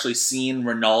never actually seen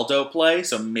Ronaldo play,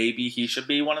 so maybe he should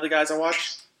be one of the guys I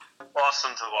watch.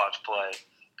 Awesome to watch play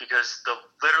because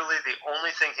literally the only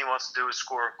thing he wants to do is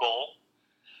score a goal,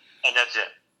 and that's it.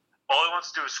 All he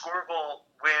wants to do is score a goal,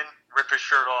 win, rip his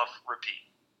shirt off, repeat.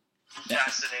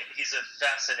 Fascinating. He's a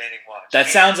fascinating watch. That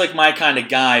sounds like my kind of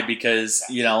guy because,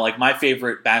 like my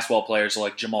favorite basketball players are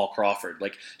like Jamal Crawford.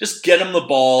 Like, just get him the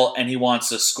ball and he wants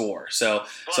to score. But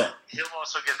he'll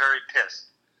also get very pissed.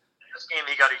 In this game,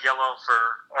 he got a yellow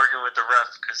for arguing with the ref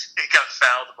because he got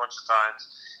fouled a bunch of times.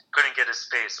 Couldn't get his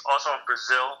space. Also in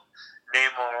Brazil,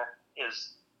 Neymar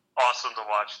is awesome to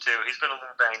watch too. He's been a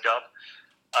little banged up.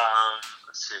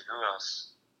 Let's see, who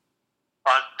else?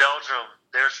 On Belgium,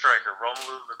 their striker,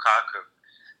 Romelu Lukaku,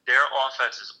 their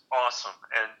offense is awesome,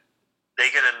 and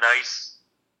they get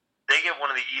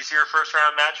one of the easier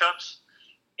first-round matchups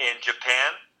in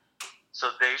Japan,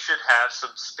 so they should have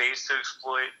some space to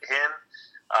exploit him.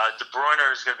 De Bruyne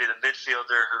is going to be the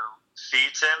midfielder who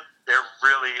feeds him. They're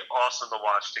really awesome to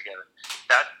watch together.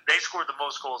 They scored the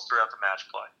most goals throughout the match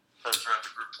play. throughout the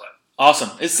group play.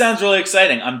 Awesome. It sounds really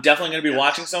exciting. I'm definitely going to be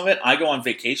watching some of it. I go on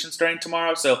vacation starting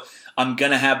tomorrow, so I'm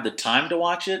going to have the time to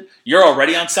watch it. You're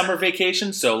already on summer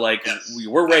vacation, so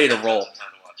we're ready to roll.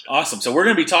 Awesome. So we're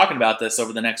going to be talking about this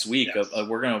over the next week. Yes.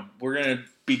 We're gonna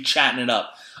be chatting it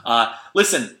up.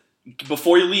 Listen,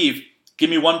 before you leave, give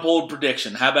me one bold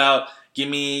prediction. How about give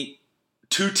me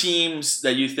 2 teams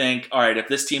that you think, all right, if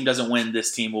this team doesn't win,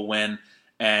 this team will win,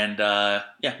 and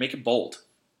make it bold.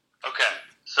 Okay,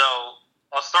 so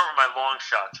I'll start with my long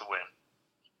shot to win,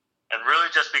 and really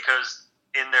just because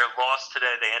in their loss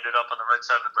today they ended up on the right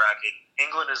side of the bracket.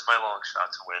 England is my long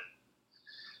shot to win.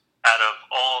 Out of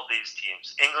all these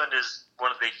teams, England is one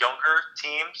of the younger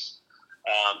teams,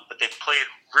 but they played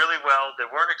really well. They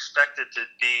weren't expected to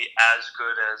be as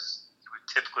good as you would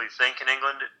typically think an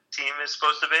England team is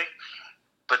supposed to be,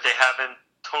 but they haven't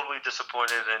totally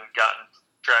disappointed and gotten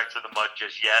dragged through the mud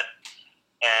just yet.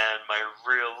 And my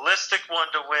realistic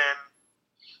one to win,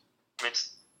 I mean,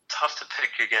 it's tough to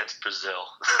pick against Brazil.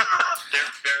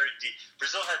 They're very deep.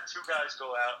 Brazil had 2 guys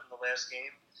go out in the last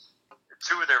game.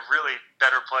 2 of their really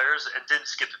better players and didn't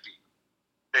skip a beat.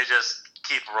 They just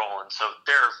keep rolling. So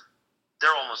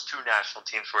they're almost 2 national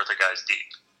teams worth of guys deep.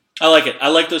 I like it. I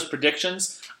like those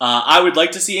predictions. I would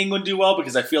like to see England do well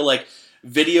because I feel like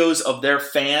videos of their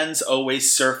fans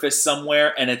always surface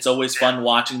somewhere, and it's always fun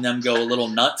watching them go a little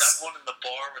nuts. That one in the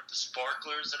bar with the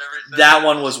sparklers and everything. That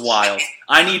one was wild.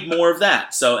 I need more of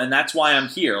that. So, and that's why I'm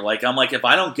here. I'm like, if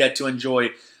I don't get to enjoy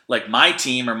my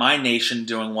team or my nation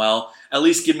doing well, at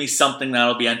least give me something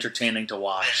that'll be entertaining to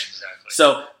watch. Yeah, exactly.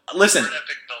 So, listen. Or an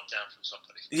epic meltdown from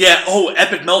somebody. Yeah,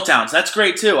 epic meltdowns. That's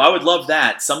great, too. I would love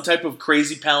that. Some type of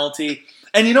crazy penalty.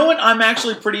 And you know what I'm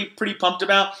actually pretty pumped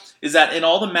about? Is that in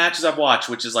all the matches I've watched,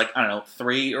 which is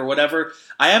 3 or whatever,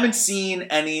 I haven't seen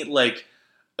any,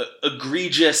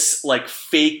 egregious,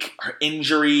 fake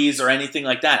injuries or anything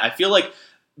like that. I feel like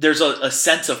there's a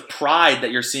sense of pride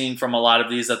that you're seeing from a lot of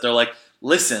these that they're like,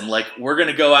 listen, we're going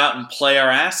to go out and play our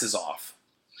asses off.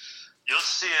 You'll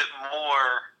see it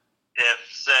more if,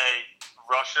 say,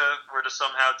 Russia were to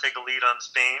somehow take a lead on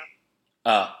Spain.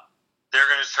 They're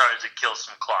going to try to kill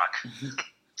some clock.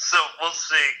 So we'll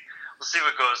see. We'll see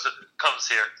what comes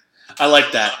here. I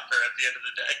like that. At the end of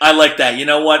the day. I like that. You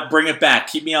know what? Bring it back.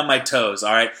 Keep me on my toes,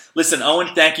 all right? Listen,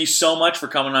 Owen, thank you so much for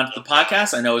coming on to the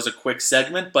podcast. I know it was a quick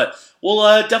segment, but we'll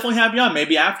definitely have you on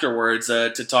maybe afterwards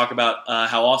to talk about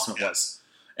how awesome it was.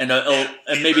 And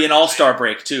maybe an all-star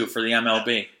break, too, for the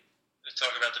MLB. Let's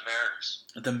talk about the Mariners.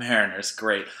 The Mariners,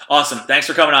 great. Awesome. Thanks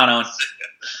for coming on, Owen.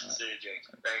 See you, Jake.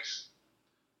 Thanks.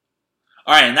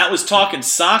 All right, and that was Talking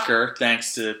Soccer,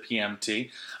 thanks to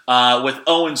PMT, with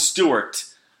Owen Stewart,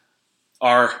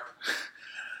 our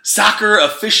soccer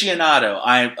aficionado.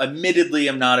 I admittedly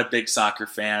am not a big soccer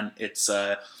fan. It's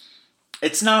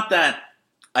not that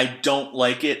I don't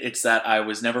like it. It's that I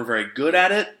was never very good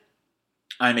at it.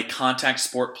 I'm a contact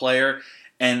sport player,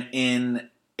 and in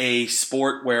a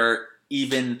sport where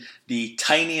even the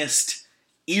tiniest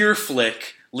ear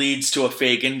flick leads to a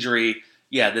fake injury,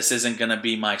 this isn't going to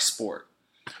be my sport.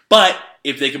 But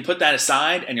if they can put that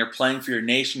aside and you're playing for your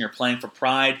nation, you're playing for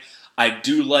pride, I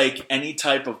do like any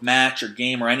type of match or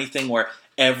game or anything where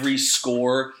every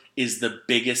score is the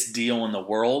biggest deal in the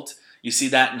world. You see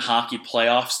that in hockey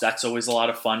playoffs. That's always a lot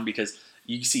of fun because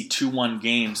you see 2-1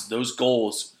 games. Those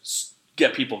goals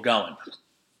get people going.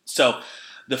 So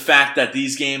the fact that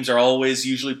these games are always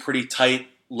usually pretty tight,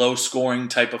 low-scoring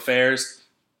type affairs,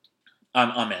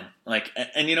 I'm in.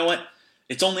 And you know what?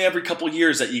 It's only every couple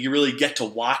years that you really get to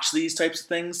watch these types of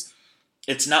things.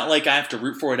 It's not like I have to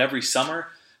root for it every summer.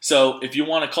 So if you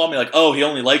want to call me he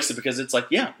only likes it because it's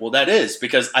that is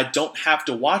because I don't have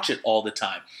to watch it all the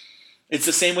time. It's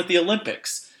the same with the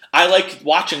Olympics. I like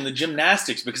watching the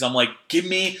gymnastics because I'm give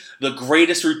me the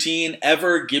greatest routine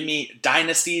ever. Give me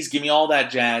dynasties. Give me all that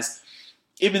jazz.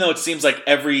 Even though it seems like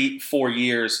every 4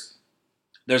 years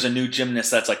there's a new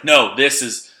gymnast that's no, this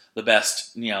is the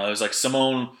best. It was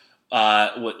Simone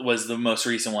was the most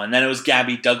recent one. Then it was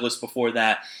Gabby Douglas before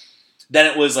that. Then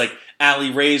it was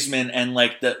Ali Raisman and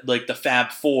the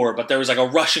Fab Four. But there was a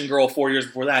Russian girl 4 years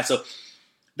before that. So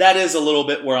that is a little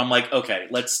bit where I'm okay,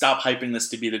 let's stop hyping this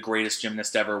to be the greatest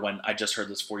gymnast ever when I just heard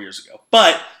this 4 years ago.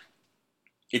 But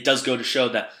it does go to show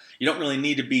that you don't really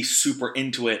need to be super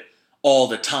into it all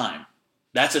the time.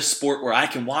 That's a sport where I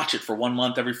can watch it for 1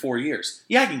 month every 4 years.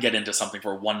 Yeah, I can get into something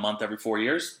for 1 month every 4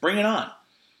 years. Bring it on.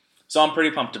 So I'm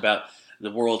pretty pumped about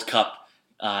the World Cup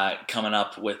coming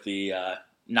up with the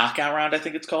knockout round, I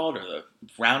think it's called, or the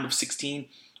round of 16,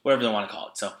 whatever they want to call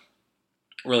it. So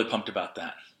really pumped about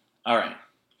that. All right.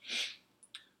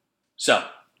 So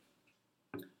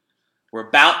we're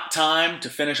about time to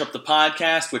finish up the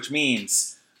podcast, which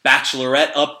means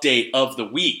Bachelorette update of the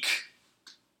week.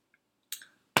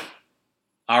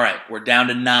 All right, we're down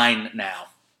to 9 now.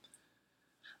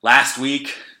 Last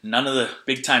week, none of the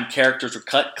big-time characters were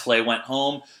cut. Clay went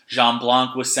home. Jean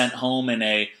Blanc was sent home in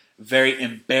a very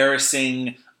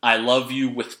embarrassing I love you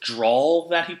withdrawal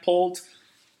that he pulled.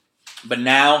 But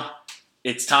now,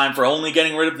 it's time for only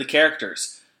getting rid of the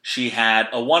characters. She had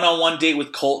a one-on-one date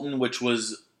with Colton, which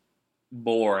was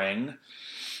boring.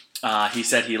 He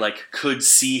said he could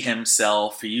see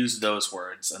himself. He used those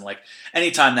words. And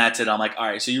anytime that's it, I'm like, all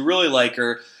right, so you really like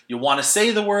her. You want to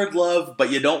say the word love,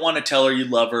 but you don't want to tell her you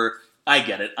love her. I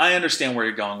get it. I understand where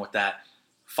you're going with that.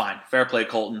 Fine. Fair play,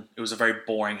 Colton. It was a very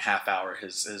boring half hour,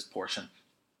 his portion.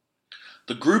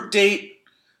 The group date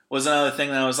was another thing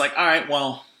that I was like, all right,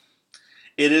 well,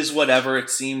 it is whatever. It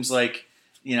seems like,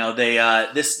 they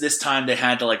this time they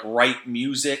had to write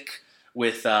music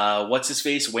with what's his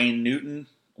face? Wayne Newton.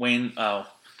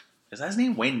 Is that his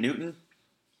name? Wayne Newton?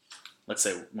 Let's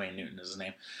say Wayne Newton is his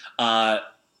name.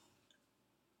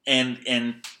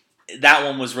 And that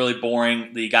one was really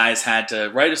boring. The guys had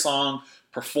to write a song,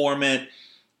 perform it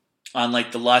on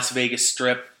the Las Vegas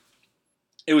Strip.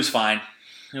 It was fine.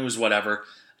 It was whatever.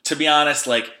 To be honest,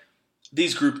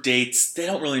 these group dates, they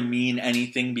don't really mean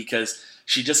anything because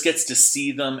she just gets to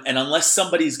see them. And unless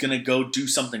somebody's going to go do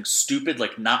something stupid,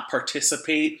 like not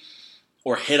participate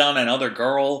or hit on another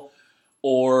girl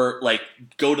or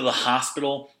go to the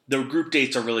hospital, the group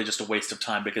dates are really just a waste of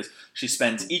time because she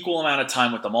spends equal amount of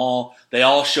time with them all. They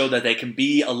all show that they can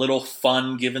be a little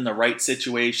fun given the right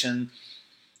situation.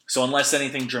 So unless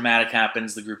anything dramatic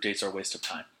happens, the group dates are a waste of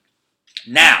time.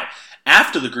 Now,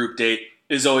 after the group date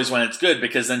is always when it's good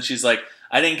because then she's like,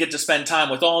 I didn't get to spend time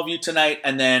with all of you tonight.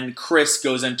 And then Chris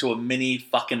goes into a mini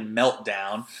fucking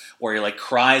meltdown where he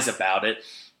cries about it.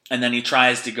 And then he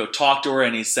tries to go talk to her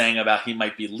and he's saying about he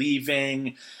might be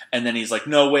leaving. And then he's like,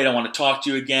 no, wait, I want to talk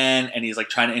to you again. And he's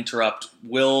trying to interrupt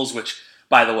Wills, which,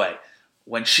 by the way,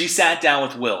 when she sat down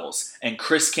with Wills and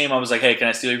Chris came, I was like, hey, can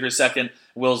I steal you for a second?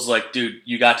 Wills was like, dude,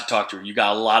 you got to talk to her. You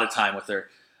got a lot of time with her.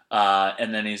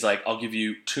 And then he's like, I'll give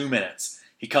you 2 minutes.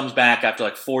 He comes back after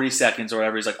 40 seconds or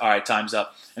whatever. He's like, all right, time's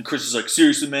up. And Chris is like,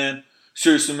 seriously, man?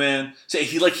 Seriously, man? So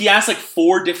he asked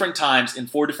 4 different times in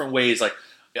 4 different ways,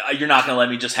 you're not going to let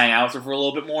me just hang out with her for a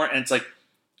little bit more? And it's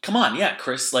come on, yeah,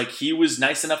 Chris. He was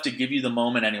nice enough to give you the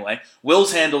moment anyway.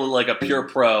 Wills handled it like a pure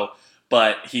pro,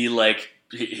 but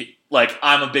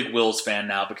I'm a big Wills fan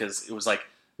now because it was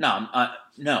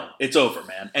no, it's over,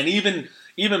 man. And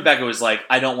even Becca was like,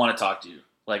 I don't want to talk to you.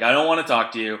 I don't want to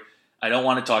talk to you. I don't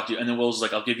want to talk to you. And then Wills was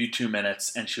like, I'll give you 2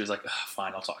 minutes. And she was like,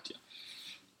 fine, I'll talk to you.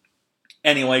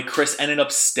 Anyway, Chris ended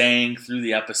up staying through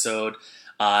the episode.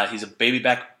 He's a baby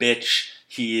back bitch.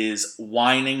 He is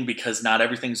whining because not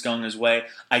everything's going his way.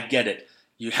 I get it.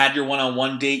 You had your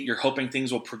one-on-one date. You're hoping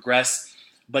things will progress.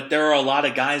 But there are a lot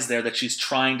of guys there that she's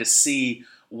trying to see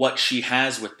what she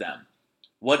has with them.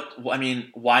 Why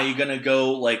are you going to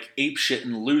go ape shit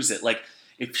and lose it?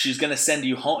 If she's going to send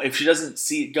you home, if she doesn't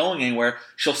see it going anywhere,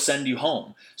 she'll send you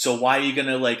home. So why are you going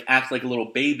to act like a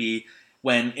little baby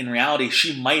when in reality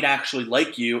she might actually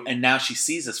like you and now she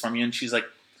sees this from you and she's like,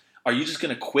 are you just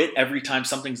going to quit every time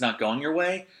something's not going your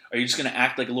way? Are you just going to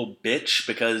act like a little bitch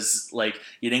because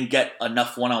you didn't get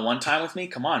enough one-on-one time with me?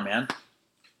 Come on, man.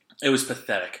 It was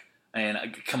pathetic.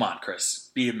 Come on, Chris.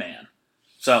 Be a man.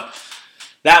 So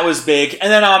that was big.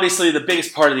 And then obviously the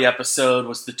biggest part of the episode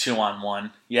was the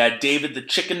 2-on-1. You had David the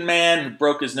chicken man who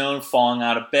broke his nose falling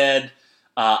out of bed.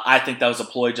 I think that was a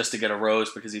ploy just to get a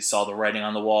rose because he saw the writing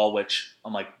on the wall, which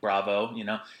I'm like, bravo.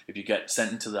 If you get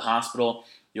sent into the hospital,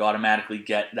 you automatically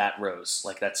get that rose.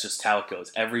 That's just how it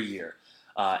goes every year.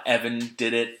 Evan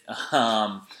did it.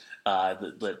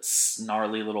 The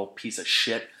snarly little piece of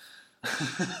shit.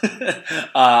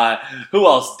 Who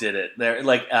else did it? There,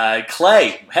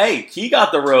 Clay. Hey, he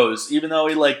got the rose, even though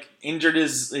he injured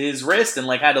his wrist and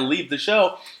had to leave the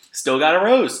show. Still got a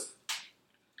rose.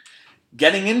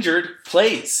 Getting injured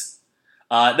plays.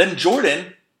 Then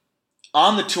Jordan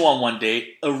on the 2-on-1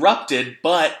 date erupted,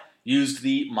 but used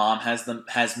the mom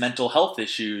has mental health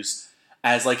issues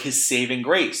as his saving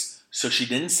grace. So she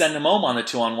didn't send him home on the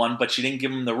 2-on-1, but she didn't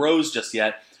give him the rose just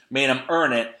yet. Made him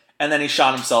earn it. And then he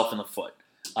shot himself in the foot.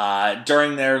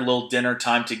 During their little dinner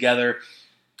time together,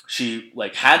 she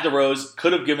had the rose,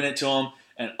 could have given it to him,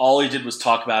 and all he did was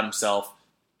talk about himself.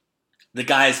 The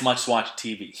guy is much-watched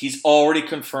TV. He's already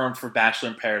confirmed for Bachelor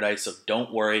in Paradise, so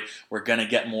don't worry. We're going to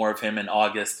get more of him in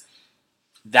August.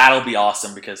 That'll be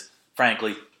awesome because,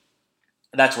 frankly,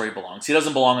 that's where he belongs. He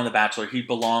doesn't belong on The Bachelor. He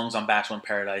belongs on Bachelor in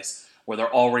Paradise, where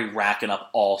they're already racking up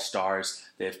all-stars.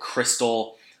 They have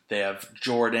Crystal. They have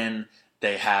Jordan.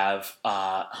 They have,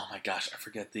 oh my gosh, I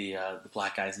forget the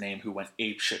black guy's name who went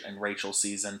apeshit in Rachel's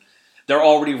season. They're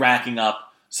already racking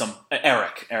up some,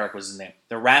 Eric was his name.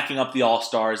 They're racking up the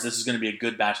All-Stars. This is going to be a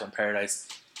good Bachelor in Paradise.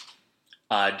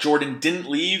 Jordan didn't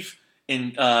leave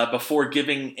before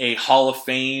giving a Hall of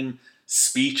Fame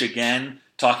speech again,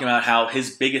 talking about how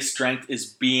his biggest strength is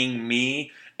being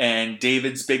me, and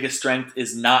David's biggest strength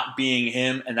is not being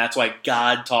him, and that's why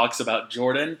God talks about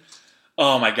Jordan.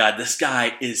 Oh my God, this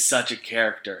guy is such a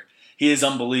character. He is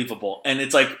unbelievable. And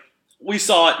it's like, we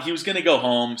saw it, he was going to go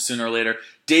home sooner or later.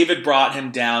 David brought him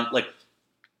down, like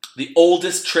the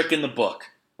oldest trick in the book,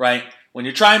 right? When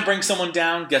you try and bring someone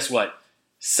down, guess what?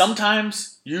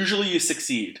 Sometimes, usually you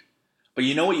succeed. But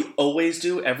you know what you always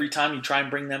do every time you try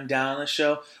and bring them down on this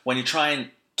show? When you try and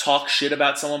talk shit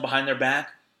about someone behind their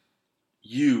back,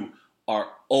 you are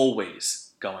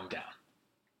always going down.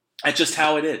 That's just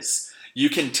how it is. You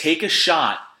can take a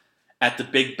shot at the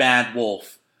big bad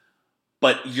wolf,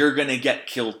 but you're going to get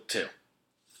killed too.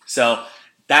 So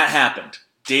that happened.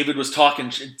 David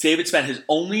spent his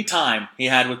only time he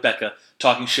had with Becca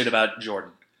talking shit about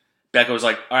Jordan. Becca was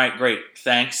like, all right, great,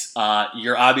 thanks.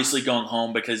 You're obviously going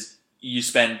home because you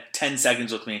spend 10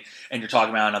 seconds with me and you're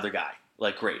talking about another guy.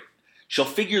 Like, great. She'll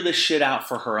figure this shit out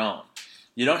for her own.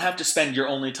 You don't have to spend your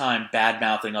only time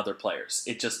bad-mouthing other players.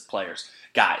 It's just players.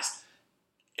 Guys,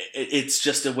 it's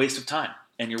just a waste of time.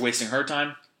 And you're wasting her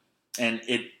time. And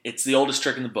it's the oldest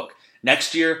trick in the book.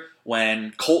 Next year,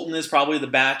 when Colton is probably the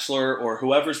Bachelor or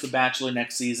whoever's the Bachelor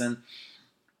next season,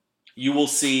 you will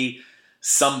see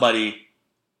somebody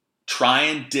try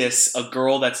and diss a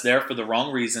girl that's there for the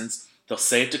wrong reasons. They'll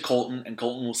say it to Colton, and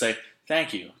Colton will say,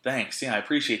 thank you, thanks, yeah, I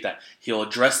appreciate that. He'll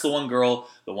address the one girl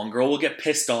will get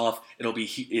pissed off, it'll be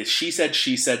she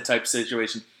said type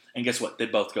situation, and guess what? They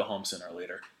both go home sooner or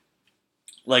later.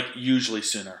 Like, usually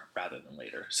sooner rather than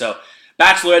later. So,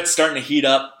 Bachelorette's starting to heat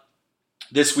up.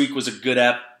 This week was a good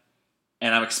ep,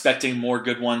 and I'm expecting more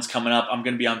good ones coming up. I'm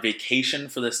going to be on vacation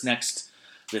for this next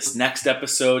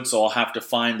episode, so I'll have to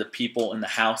find the people in the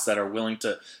house that are willing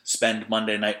to spend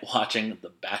Monday night watching The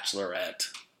Bachelorette.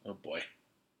 Oh boy.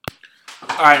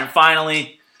 Alright, and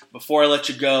finally, before I let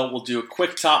you go, we'll do a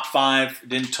quick top 5.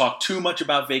 Didn't talk too much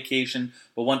about vacation,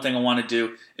 but one thing I want to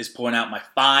do is point out my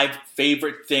 5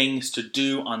 favorite things to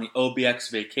do on the OBX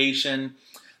vacation.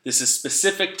 This is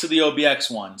specific to the OBX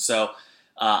one, so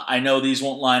I know these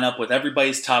won't line up with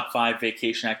everybody's top 5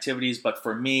 vacation activities, but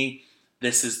for me,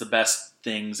 this is the best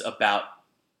things about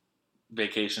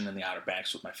vacation in the Outer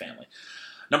Banks with my family.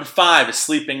 Number 5 is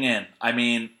sleeping in. I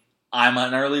mean, I'm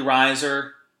an early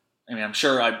riser. I mean, I'm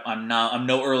sure I'm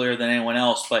no earlier than anyone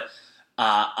else, but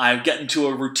I get into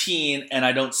a routine and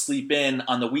I don't sleep in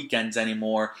on the weekends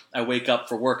anymore. I wake up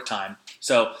for work time.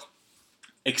 So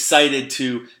excited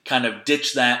to kind of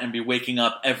ditch that and be waking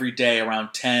up every day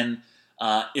around 10.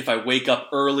 If I wake up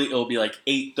early, it'll be like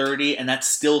 8:30, and that's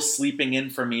still sleeping in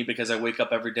for me because I wake up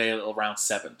every day around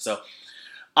 7. So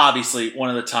obviously, one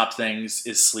of the top things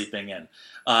is sleeping in.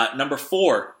 Number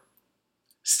 4,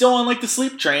 still on like the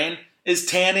sleep train, is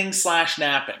tanning /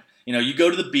 napping. You know, you go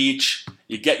to the beach,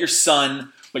 you get your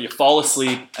sun, but you fall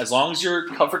asleep. As long as you're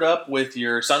covered up with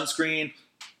your sunscreen,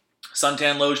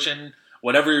 suntan lotion,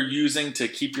 whatever you're using to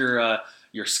keep your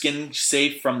skin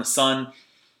safe from the sun,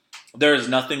 there is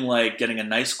nothing like getting a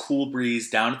nice cool breeze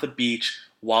down at the beach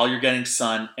while you're getting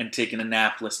sun and taking a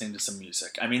nap listening to some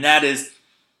music. I mean, that is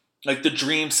like the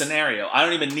dream scenario. I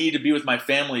don't even need to be with my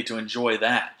family to enjoy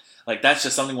that. Like, that's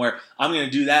just something where I'm going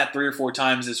to do that 3 or 4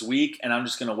 times this week, and I'm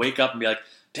just going to wake up and be like,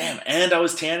 damn, and I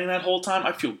was tanning that whole time?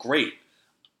 I feel great.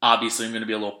 Obviously, I'm going to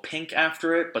be a little pink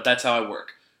after it, but that's how I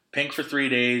work. Pink for 3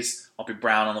 days, I'll be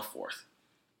brown on the 4th.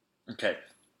 Okay.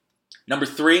 Number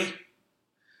 3,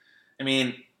 I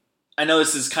mean, I know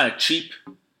this is kind of cheap,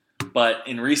 but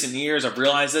in recent years I've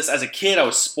realized this. As a kid, I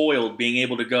was spoiled being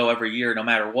able to go every year no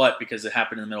matter what because it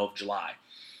happened in the middle of July.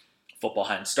 Football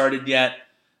hadn't started yet.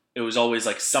 It was always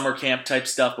like summer camp type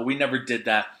stuff, but we never did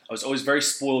that. I was always very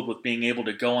spoiled with being able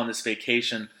to go on this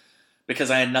vacation because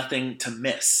I had nothing to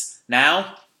miss.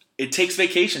 Now, it takes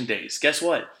vacation days. Guess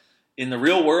what? In the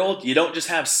real world, you don't just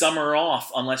have summer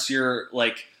off unless you're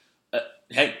like,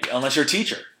 unless you're a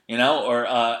teacher, you know, or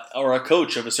a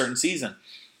coach of a certain season.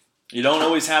 You don't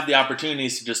always have the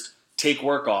opportunities to just take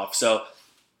work off. So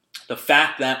the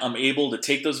fact that I'm able to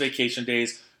take those vacation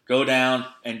days, go down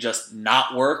and just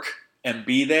not work and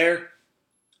be there,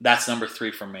 that's number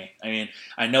 3 for me. I mean,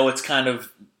 I know it's kind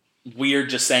of weird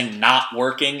just saying not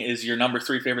working is your number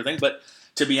 3 favorite thing, but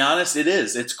to be honest, it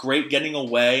is. It's great getting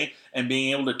away and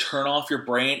being able to turn off your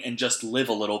brain and just live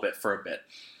a little bit for a bit.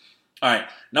 All right,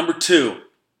 number 2.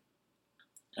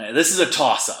 This is a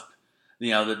toss-up,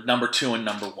 the number 2 and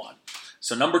number 1.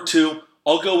 So number 2,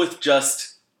 I'll go with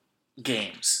just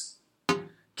games.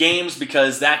 Games,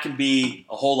 because that can be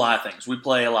a whole lot of things. We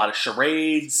play a lot of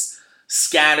charades,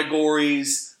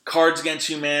 categories, Cards Against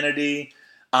Humanity.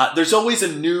 There's always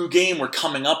a new game we're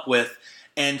coming up with,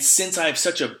 and since I have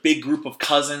such a big group of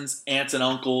cousins, aunts, and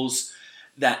uncles,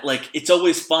 that it's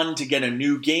always fun to get a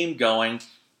new game going,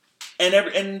 and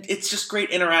it's just great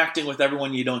interacting with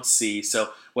everyone you don't see.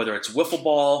 So whether it's wiffle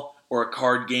ball or a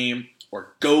card game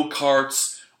or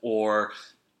go-karts or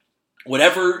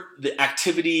whatever the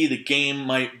activity, the game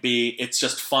might be, it's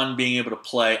just fun being able to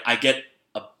play. I get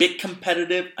a bit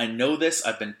competitive. I know this.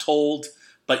 I've been told.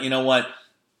 But you know what?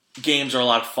 Games are a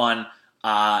lot of fun.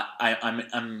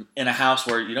 I'm in a house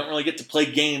where you don't really get to play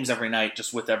games every night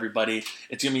just with everybody.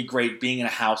 It's going to be great being in a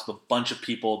house with a bunch of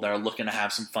people that are looking to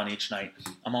have some fun each night.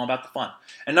 I'm all about the fun.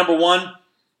 And number 1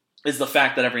 is the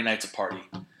fact that every night's a party.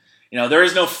 There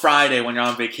is no Friday when you're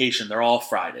on vacation. They're all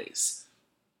Fridays.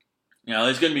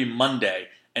 There's going to be Monday,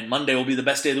 and Monday will be the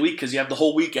best day of the week because you have the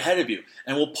whole week ahead of you.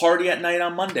 And we'll party at night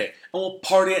on Monday, and we'll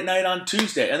party at night on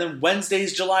Tuesday, and then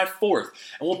Wednesday's July 4th,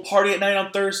 and we'll party at night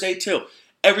on Thursday too.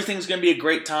 Everything's going to be a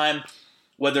great time,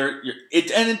 and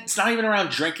it's not even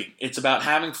around drinking. It's about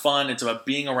having fun. It's about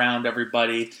being around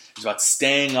everybody. It's about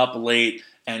staying up late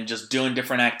and just doing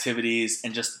different activities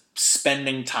and just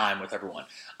spending time with everyone.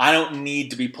 I don't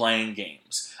need to be playing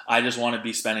games. I just want to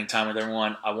be spending time with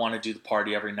everyone. I want to do the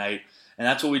party every night, and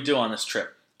that's what we do on this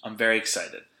trip. I'm very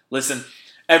excited. Listen,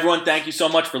 everyone, thank you so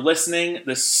much for listening.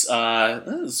 This is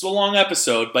a long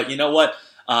episode, but you know what?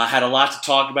 Had a lot to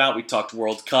talk about. We talked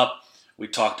World Cup. We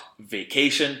talked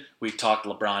vacation. We talked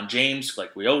LeBron James,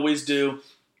 like we always do.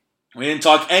 We didn't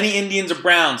talk any Indians or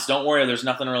Browns. Don't worry, there's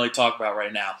nothing to really talk about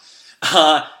right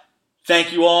now.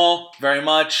 Thank you all very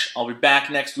much. I'll be back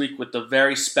next week with the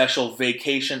very special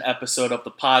vacation episode of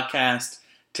the podcast.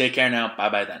 Take care now.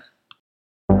 Bye-bye then.